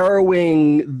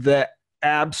narrowing the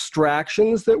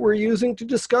abstractions that we're using to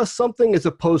discuss something as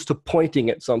opposed to pointing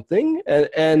at something.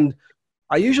 And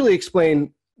I usually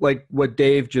explain like what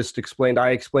Dave just explained.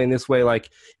 I explain this way, like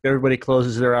everybody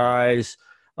closes their eyes,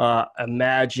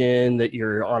 imagine that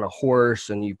you're on a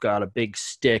horse and you've got a big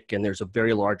stick and there's a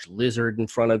very large lizard in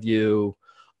front of you,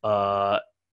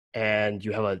 and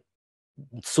you have a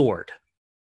sword.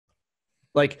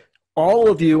 Like all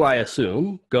of you, I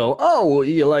assume, go, oh,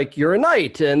 you're a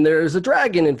knight and there's a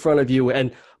dragon in front of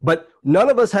you. But none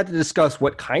of us had to discuss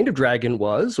what kind of dragon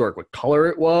was or what color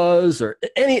it was or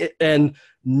and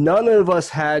none of us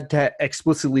had to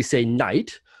explicitly say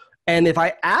knight. And if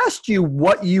I asked you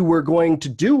what you were going to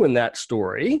do in that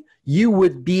story, you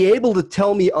would be able to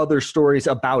tell me other stories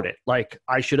about it. Like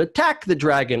I should attack the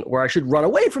dragon, or I should run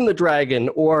away from the dragon,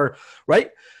 or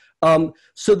right.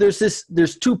 So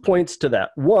there's 2 points to that.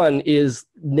 One is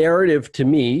narrative to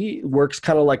me works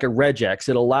kind of like a regex.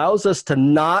 It allows us to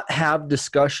not have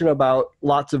discussion about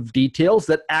lots of details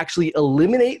that actually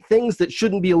eliminate things that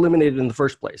shouldn't be eliminated in the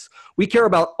first place. We care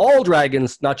about all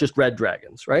dragons, not just red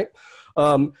dragons, right?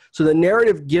 So the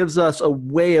narrative gives us a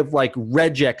way of like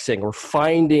regexing or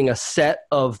finding a set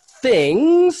of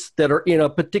things that are in a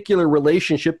particular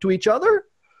relationship to each other.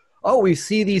 Oh, we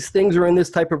see these things are in this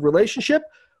type of relationship.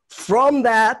 From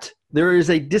that, there is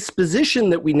a disposition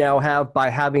that we now have by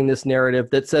having this narrative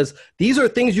that says, these are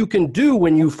things you can do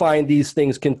when you find these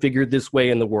things configured this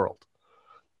way in the world.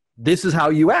 This is how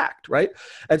you act, right?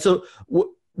 And so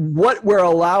what we're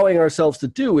allowing ourselves to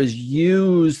do is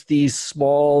use these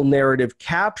small narrative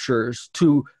captures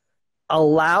to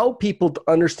allow people to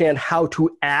understand how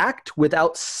to act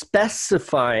without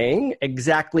specifying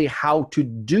exactly how to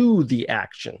do the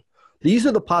action. These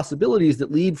are the possibilities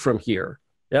that lead from here.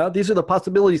 Yeah, these are the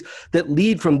possibilities that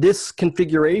lead from this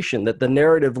configuration that the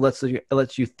narrative lets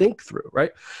you think through,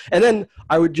 right? And then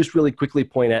I would just really quickly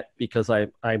point at, because I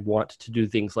want to do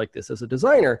things like this as a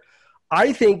designer,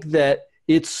 I think that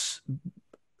it's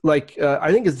like,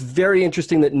 I think it's very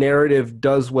interesting that narrative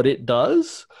does what it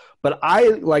does, but I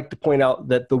like to point out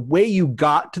that the way you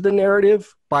got to the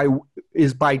narrative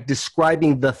is by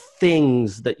describing the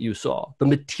things that you saw, the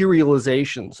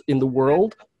materializations in the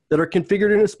world that are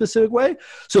configured in a specific way.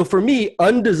 So for me,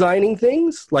 undesigning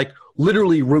things, like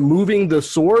literally removing the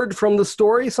sword from the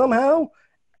story somehow,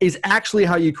 is actually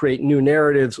how you create new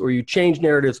narratives, or you change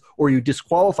narratives, or you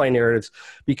disqualify narratives.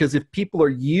 Because if people are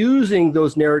using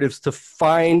those narratives to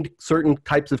find certain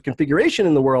types of configuration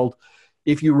in the world,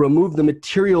 if you remove the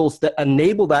materials that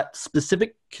enable that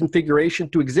specific configuration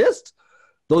to exist,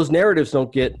 those narratives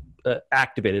don't get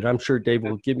activated. I'm sure Dave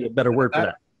will give me a better word for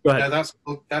that. Go ahead.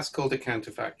 No, that's called a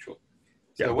counterfactual.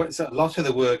 So a lot of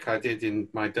the work I did in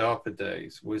my DARPA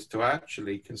days was to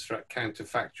actually construct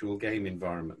counterfactual game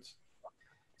environments.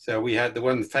 So we had the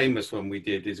one famous one we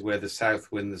did is where the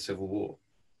South win the Civil War.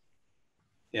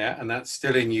 Yeah, and that's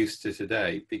still in use to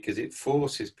today because it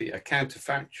forces a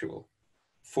counterfactual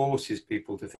forces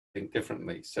people to think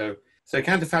differently. So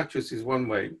counterfactuals is one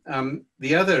way.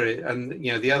 The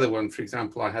other one, for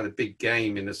example, I had a big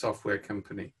game in a software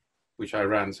company which I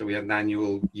ran. So we had an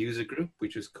annual user group,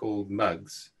 which was called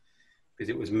Mugs, because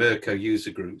it was Mirko user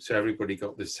group. So everybody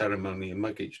got this ceremony and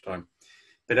mug each time.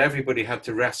 But everybody had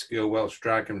to rescue a Welsh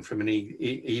dragon from an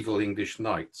evil English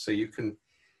knight. So you can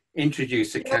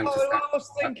introduce a counterfactual. I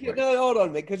was thinking, no, hold on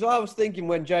a minute, because I was thinking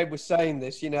when Jabe was saying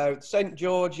this, St.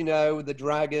 George, the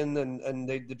dragon, and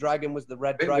the dragon was the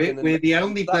red dragon. We're the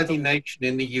only bloody nation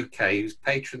in the UK whose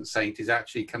patron saint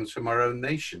actually comes from our own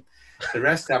nation. The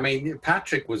rest, I mean,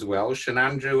 Patrick was Welsh, and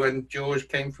Andrew and George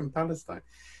came from Palestine.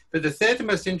 But the third and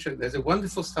most interesting, there's a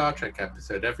wonderful Star Trek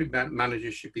episode every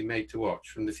manager should be made to watch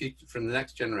from the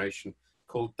next generation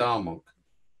called Darmok.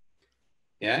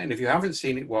 Yeah, and if you haven't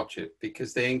seen it, watch it,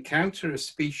 because they encounter a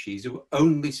species who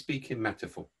only speak in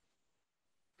metaphor.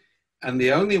 And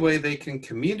the only way they can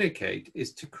communicate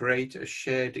is to create a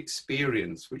shared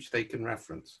experience which they can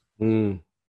reference.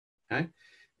 Okay?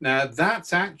 Now,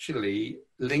 that's actually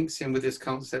links in with this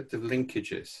concept of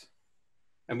linkages.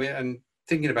 And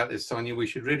thinking about this, Sonja, we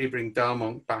should really bring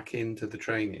Darmok back into the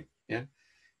training, yeah?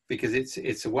 Because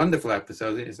it's a wonderful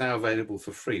episode. It's now available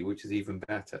for free, which is even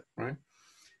better, right?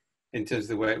 In terms of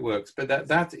the way it works. But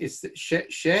that is that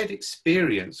shared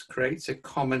experience creates a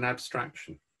common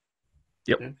abstraction.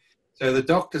 Yep. Yeah? So the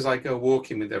doctors I go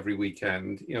walking with every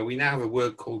weekend, we now have a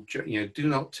word called, do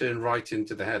not turn right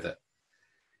into the heather.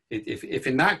 If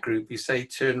in that group you say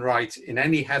turn right in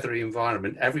any heathery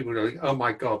environment, everybody will go, oh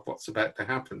my God, what's about to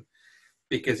happen?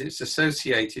 Because it's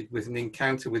associated with an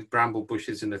encounter with bramble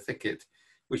bushes in a thicket,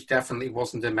 which definitely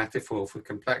wasn't a metaphor for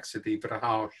complexity, but a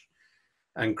harsh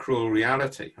and cruel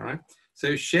reality, all right?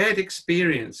 So shared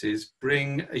experiences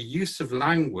bring a use of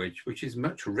language which is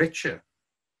much richer,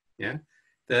 yeah,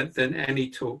 than any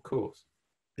taught course.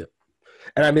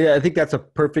 And I mean, I think that's a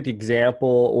perfect example,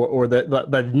 or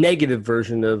the negative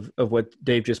version of what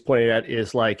Dave just pointed at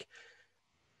is like,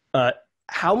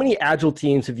 how many Agile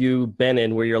teams have you been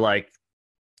in where you're like,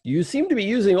 you seem to be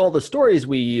using all the stories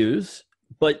we use,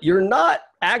 but you're not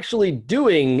actually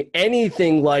doing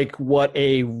anything like what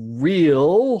a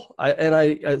real, I'm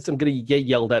going to get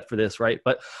yelled at for this, right?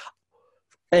 But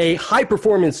a high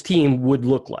performance team would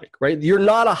look like, right? You're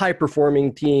not a high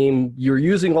performing team. You're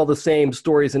using all the same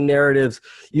stories and narratives.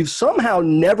 You've somehow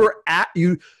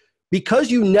because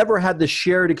you never had the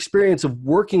shared experience of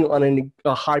working on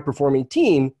a high performing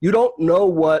team, you don't know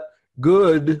what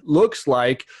good looks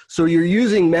like. So you're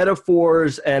using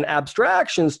metaphors and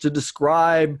abstractions to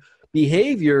describe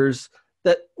behaviors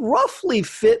that roughly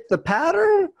fit the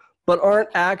pattern, but aren't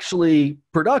actually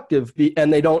productive,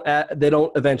 and they don't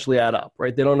eventually add up,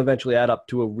 right? They don't eventually add up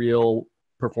to a real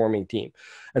performing team.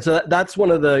 And so that's one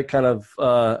of the kind of,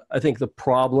 I think, the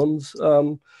problems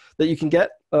that you can get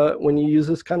when you use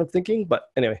this kind of thinking. But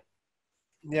anyway.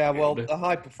 Yeah, well, a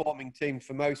high-performing team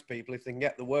for most people, if they can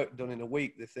get the work done in a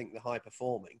week, they think they're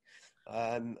high-performing.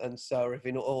 And so if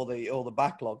all the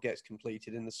backlog gets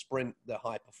completed in the sprint, they're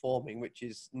high-performing, which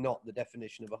is not the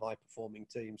definition of a high-performing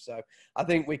team. So I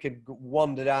think we could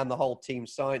wander down the whole team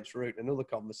science route in another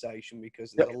conversation,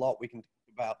 because there's a lot we can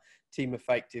talk about team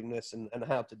effectiveness and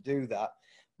how to do that.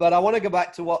 But I want to go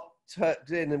back to what,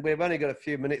 and we've only got a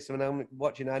few minutes, and I'm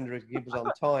watching Andrew give us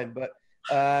on time, but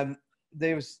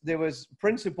there was a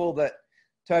principle that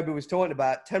Toby was talking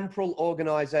about. Temporal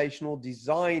organizational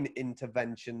design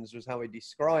interventions was how he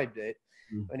described it.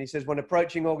 And he says, when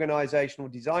approaching organizational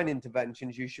design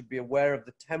interventions, you should be aware of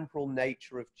the temporal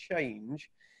nature of change.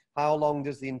 How long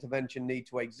does the intervention need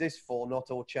to exist for? Not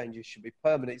all changes should be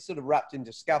permanent. It's sort of wrapped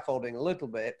into scaffolding a little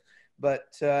bit, but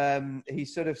he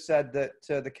sort of said that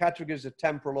the categories of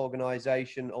temporal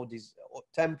organization or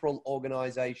temporal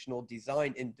organizational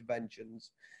design interventions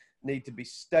need to be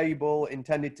stable,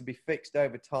 intended to be fixed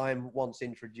over time once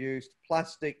introduced.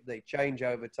 Plastic, they change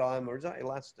over time. Or is that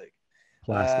elastic?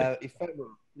 Plastic.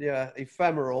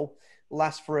 Ephemeral,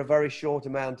 lasts for a very short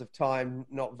amount of time,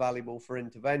 not valuable for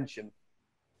intervention.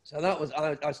 So that was,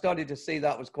 I started to see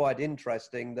that was quite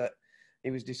interesting, that he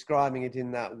was describing it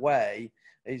in that way,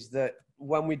 is that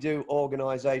when we do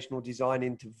organizational design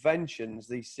interventions,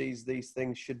 these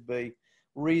things should be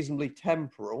reasonably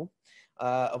temporal.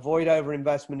 Avoid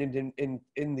overinvestment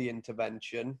in the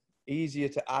intervention, easier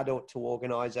to add up to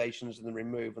organizations than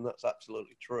remove, and that's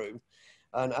absolutely true.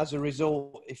 And as a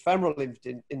result, ephemeral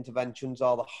interventions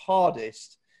are the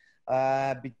hardest.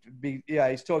 Yeah,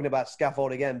 he's talking about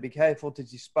scaffold again. Be careful to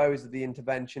dispose of the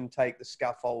intervention, take the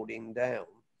scaffolding down.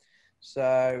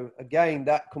 So again,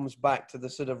 that comes back to the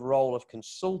sort of role of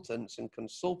consultants and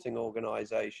consulting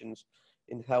organizations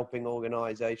in helping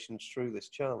organizations through this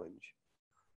challenge.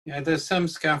 Yeah, there's some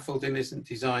scaffolding isn't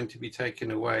designed to be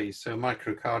taken away. So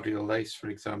microcardial lace, for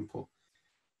example,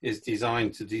 is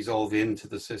designed to dissolve into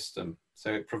the system.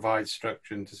 So it provides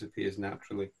structure and disappears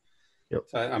naturally. Yep.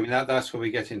 So, I mean, that's where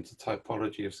we get into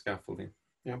typology of scaffolding.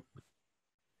 Yeah.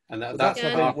 And that's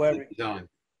part of the design.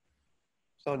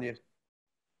 Sonja.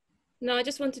 No, I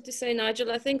just wanted to say,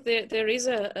 Nigel, I think there is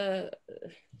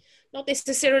not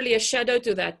necessarily a shadow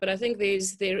to that, but I think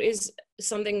there is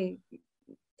something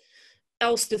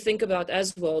else to think about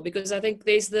as well, because I think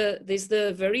there's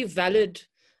the very valid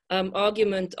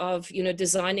argument of,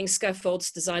 designing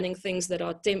scaffolds, designing things that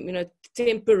are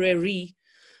temporary.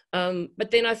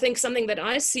 But then I think something that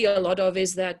I see a lot of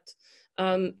is that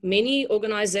many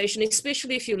organizations,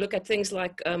 especially if you look at things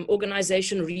like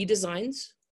organization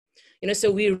redesigns,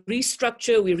 so we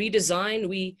restructure, we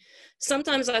redesign,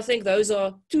 sometimes I think those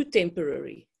are too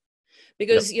temporary.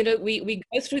 Because, we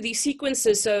go through these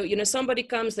sequences. So, somebody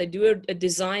comes, they do a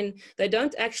design, they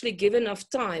don't actually give enough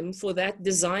time for that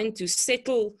design to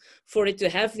settle, for it to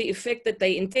have the effect that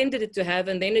they intended it to have,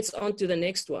 and then it's on to the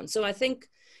next one. So I think,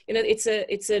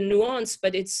 it's a nuance,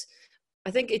 but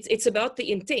I think it's about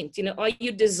the intent. Are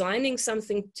you designing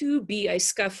something to be a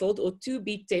scaffold or to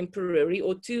be temporary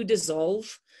or to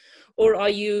dissolve? Or are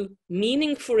you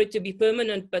meaning for it to be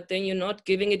permanent, but then you're not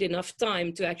giving it enough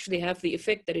time to actually have the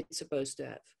effect that it's supposed to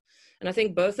have? And I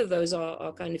think both of those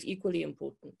are kind of equally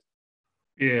important.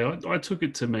 Yeah, I took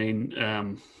it to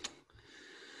mean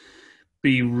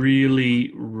be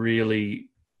really, really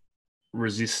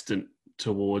resistant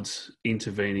towards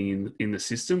intervening in the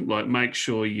system. Like, make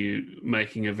sure you're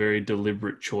making a very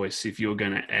deliberate choice if you're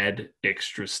going to add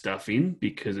extra stuff in,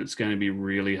 because it's going to be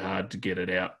really hard to get it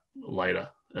out later.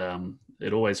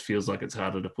 It always feels like it's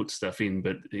harder to put stuff in,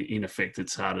 but in effect,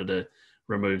 it's harder to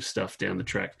remove stuff down the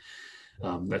track.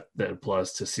 That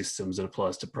applies to systems, it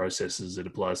applies to processes, it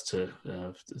applies to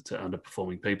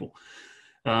underperforming people.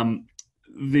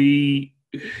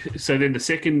 So then the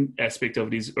second aspect of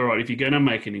it is, all right, if you're going to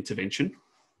make an intervention,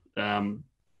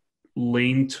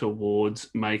 lean towards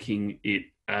making it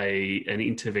an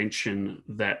intervention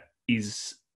that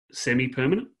is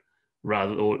semi-permanent,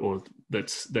 rather, or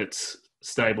that's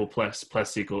stable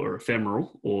plastic or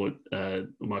ephemeral or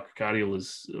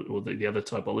microcardial or the other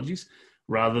typologies,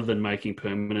 rather than making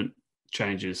permanent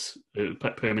changes,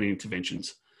 permanent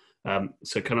interventions.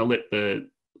 So kind of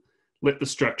let the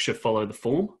structure follow the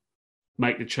form,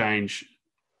 make the change,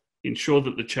 ensure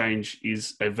that the change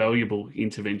is a valuable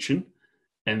intervention,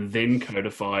 and then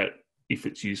codify it if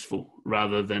it's useful,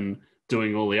 rather than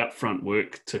doing all the upfront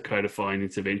work to codify an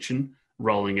intervention,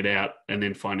 rolling it out, and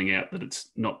then finding out that it's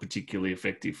not particularly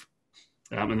effective.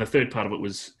 And the third part of it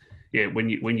was, when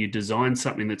you design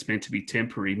something that's meant to be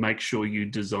temporary, make sure you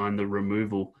design the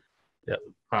removal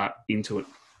part into it.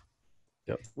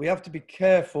 We have to be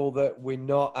careful that we're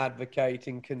not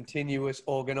advocating continuous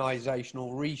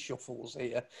organizational reshuffles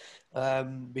here,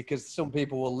 because some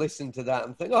people will listen to that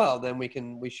and think, oh, then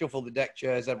we shuffle the deck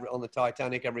chairs on the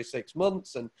Titanic every 6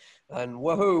 months and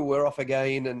woohoo, we're off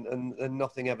again, and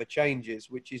nothing ever changes,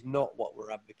 which is not what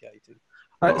we're advocating.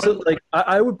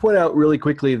 I would point out really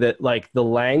quickly that the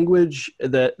language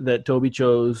that Toby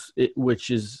chose, which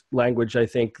is language I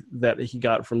think that he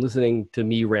got from listening to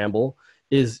me ramble,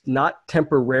 is not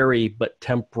temporary but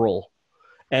temporal.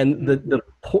 And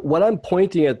what I'm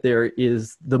pointing at there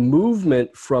is the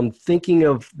movement from thinking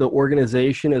of the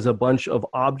organization as a bunch of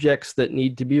objects that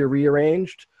need to be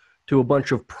rearranged to a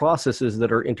bunch of processes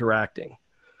that are interacting.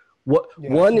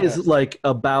 One is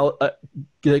about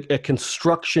a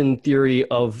construction theory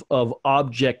of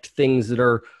object things that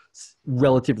are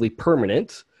relatively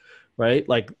permanent, right?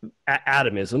 Like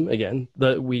atomism, again,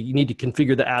 we need to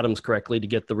configure the atoms correctly to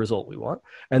get the result we want.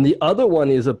 And the other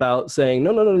one is about saying,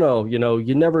 no,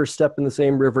 you never step in the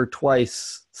same river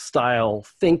twice style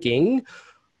thinking.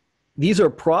 These are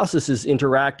processes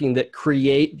interacting that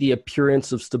create the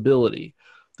appearance of stability.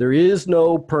 There is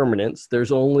no permanence.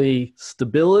 There's only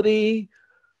stability,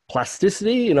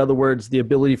 plasticity. In other words, the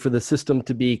ability for the system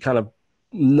to be kind of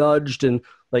nudged and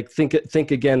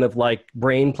think again of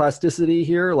brain plasticity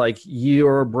here.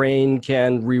 Your brain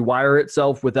can rewire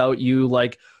itself without you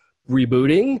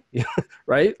rebooting,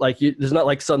 right? There's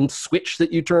not some switch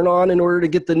that you turn on in order to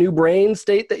get the new brain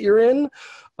state that you're in.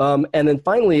 And then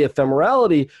finally,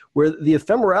 ephemerality, where the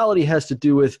ephemerality has to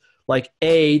do with like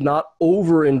not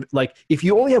over, and like if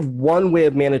you only have one way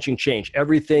of managing change,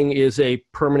 everything is a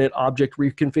permanent object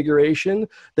reconfiguration,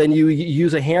 then you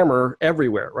use a hammer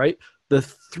everywhere, right? The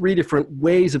three different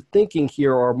ways of thinking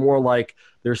here are more like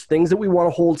there's things that we want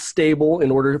to hold stable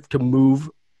in order to move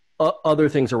other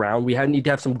things around. We need to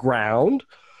have some ground.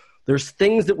 There's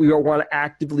things that we want to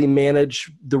actively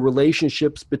manage the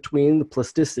relationships between the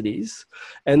plasticities.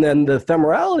 And then the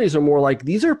ephemeralities are more like,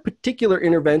 these are particular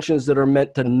interventions that are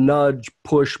meant to nudge,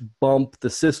 push, bump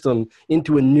the system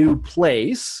into a new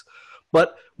place.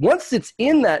 But once it's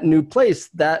in that new place,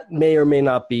 that may or may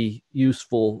not be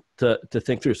useful to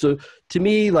think through. So to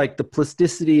me, like the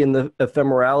plasticity and the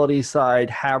ephemerality side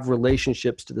have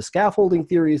relationships to the scaffolding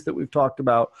theories that we've talked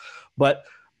about. But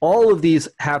all of these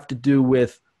have to do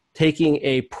with taking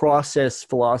a process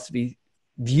philosophy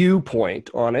viewpoint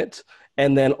on it,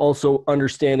 and then also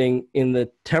understanding in the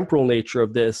temporal nature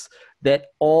of this that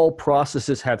all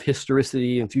processes have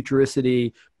historicity and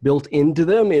futuricity built into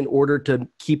them in order to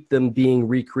keep them being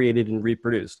recreated and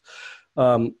reproduced.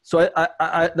 So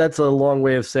that's a long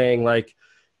way of saying, like,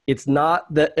 it's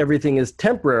not that everything is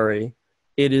temporary,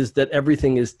 it is that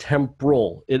everything is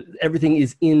temporal. Everything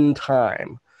is in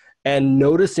time. And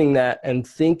noticing that and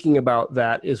thinking about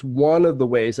that is one of the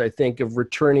ways, I think, of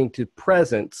returning to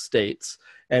present states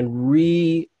and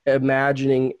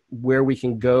reimagining where we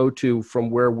can go to from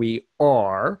where we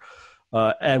are,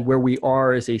 and where we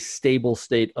are is a stable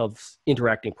state of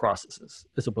interacting processes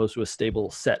as opposed to a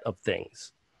stable set of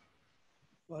things.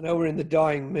 I know we're in the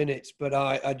dying minutes, but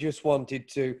I just wanted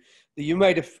to, you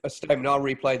made a statement, I'll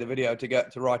replay the video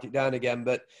to write it down again,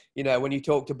 but, you know, when you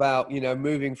talked about, you know,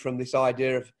 moving from this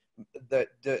idea of that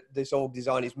this old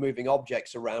design is moving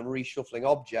objects around, reshuffling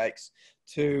objects,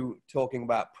 to talking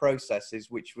about processes,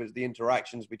 which was the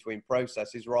interactions between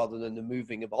processes rather than the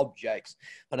moving of objects.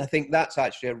 And I think that's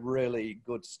actually a really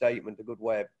good statement, a good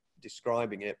way of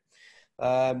describing it.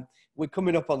 We're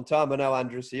coming up on time. I know,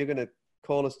 Andrew, so you're going to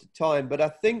call us to time, but I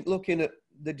think looking at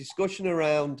the discussion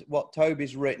around what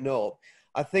Toby's written up,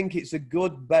 I think it's a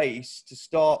good base to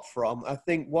start from. I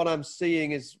think what I'm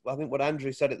seeing is, I think what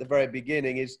Andrew said at the very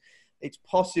beginning is, it's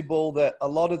possible that a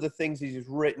lot of the things he's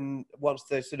written, once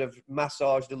they're sort of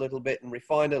massaged a little bit and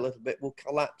refined a little bit, will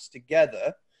collapse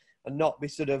together and not be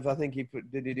sort of, I think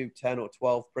did he do 10 or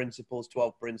 12 principles?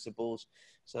 12 principles.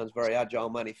 Sounds very Agile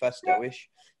manifesto-ish.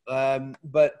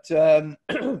 But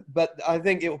I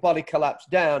think it will probably collapse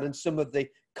down, and some of the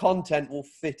content will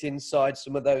fit inside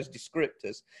some of those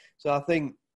descriptors. So I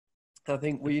think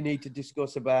we need to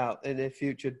discuss about in a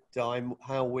future time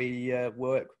how we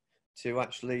work to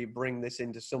actually bring this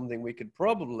into something we could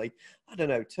probably, I don't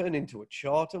know, turn into a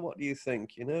charter. What do you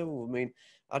think? You know, I mean,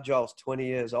 Agile's 20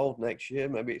 years old next year.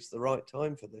 Maybe it's the right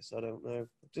time for this. I don't know.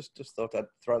 Just thought I'd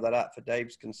throw that out for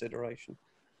Dave's consideration.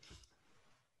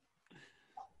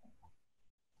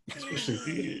 You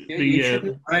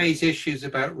shouldn't raise issues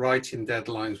about writing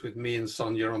deadlines with me and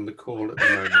Sonja on the call at the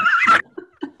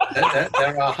moment.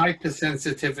 There are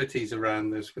hypersensitivities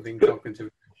around this within cognitive,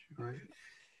 right?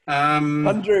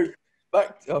 Andrew,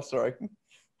 back. Oh, sorry.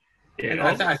 Yeah,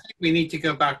 I think we need to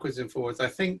go backwards and forwards. I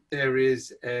think there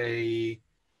is a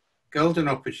golden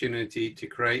opportunity to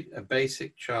create a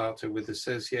basic charter with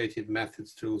associated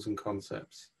methods, tools, and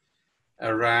concepts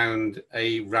around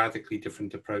a radically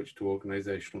different approach to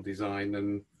organizational design.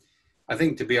 And I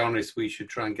think, to be honest, we should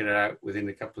try and get it out within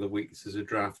a couple of weeks as a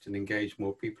draft and engage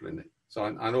more people in it. So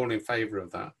I'm all in favor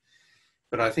of that.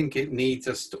 But I think it needs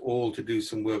us all to do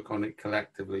some work on it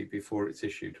collectively before it's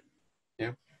issued.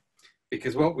 Yeah.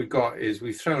 Because what we've got is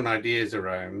we've thrown ideas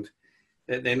around.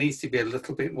 That there needs to be a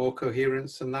little bit more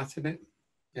coherence than that in it.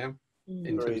 Yeah.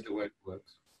 In terms of the way it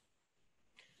works.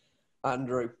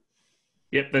 Andrew.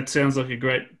 Yep, that sounds like a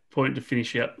great point to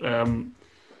finish up.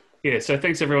 Yeah, so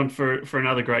thanks everyone for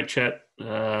another great chat.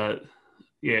 Yeah,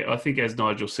 I think as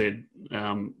Nigel said,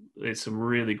 there's some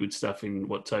really good stuff in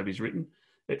what Toby's written.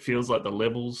 It feels like the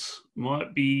levels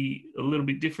might be a little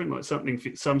bit different. Like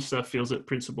some stuff feels at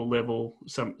principle level,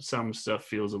 some stuff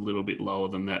feels a little bit lower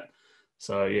than that.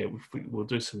 So yeah, we'll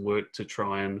do some work to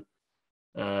try and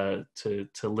to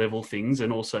level things,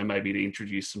 and also maybe to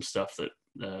introduce some stuff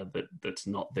that's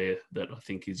not there that I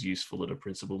think is useful at a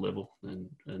principle level,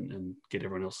 and get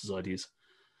everyone else's ideas.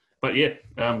 But yeah,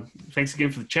 thanks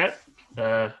again for the chat.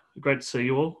 Great to see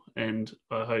you all, and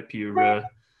I hope you're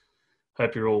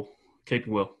all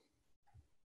keeping well.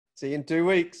 See you in 2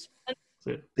 weeks.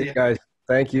 See you guys.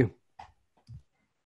 Thank you.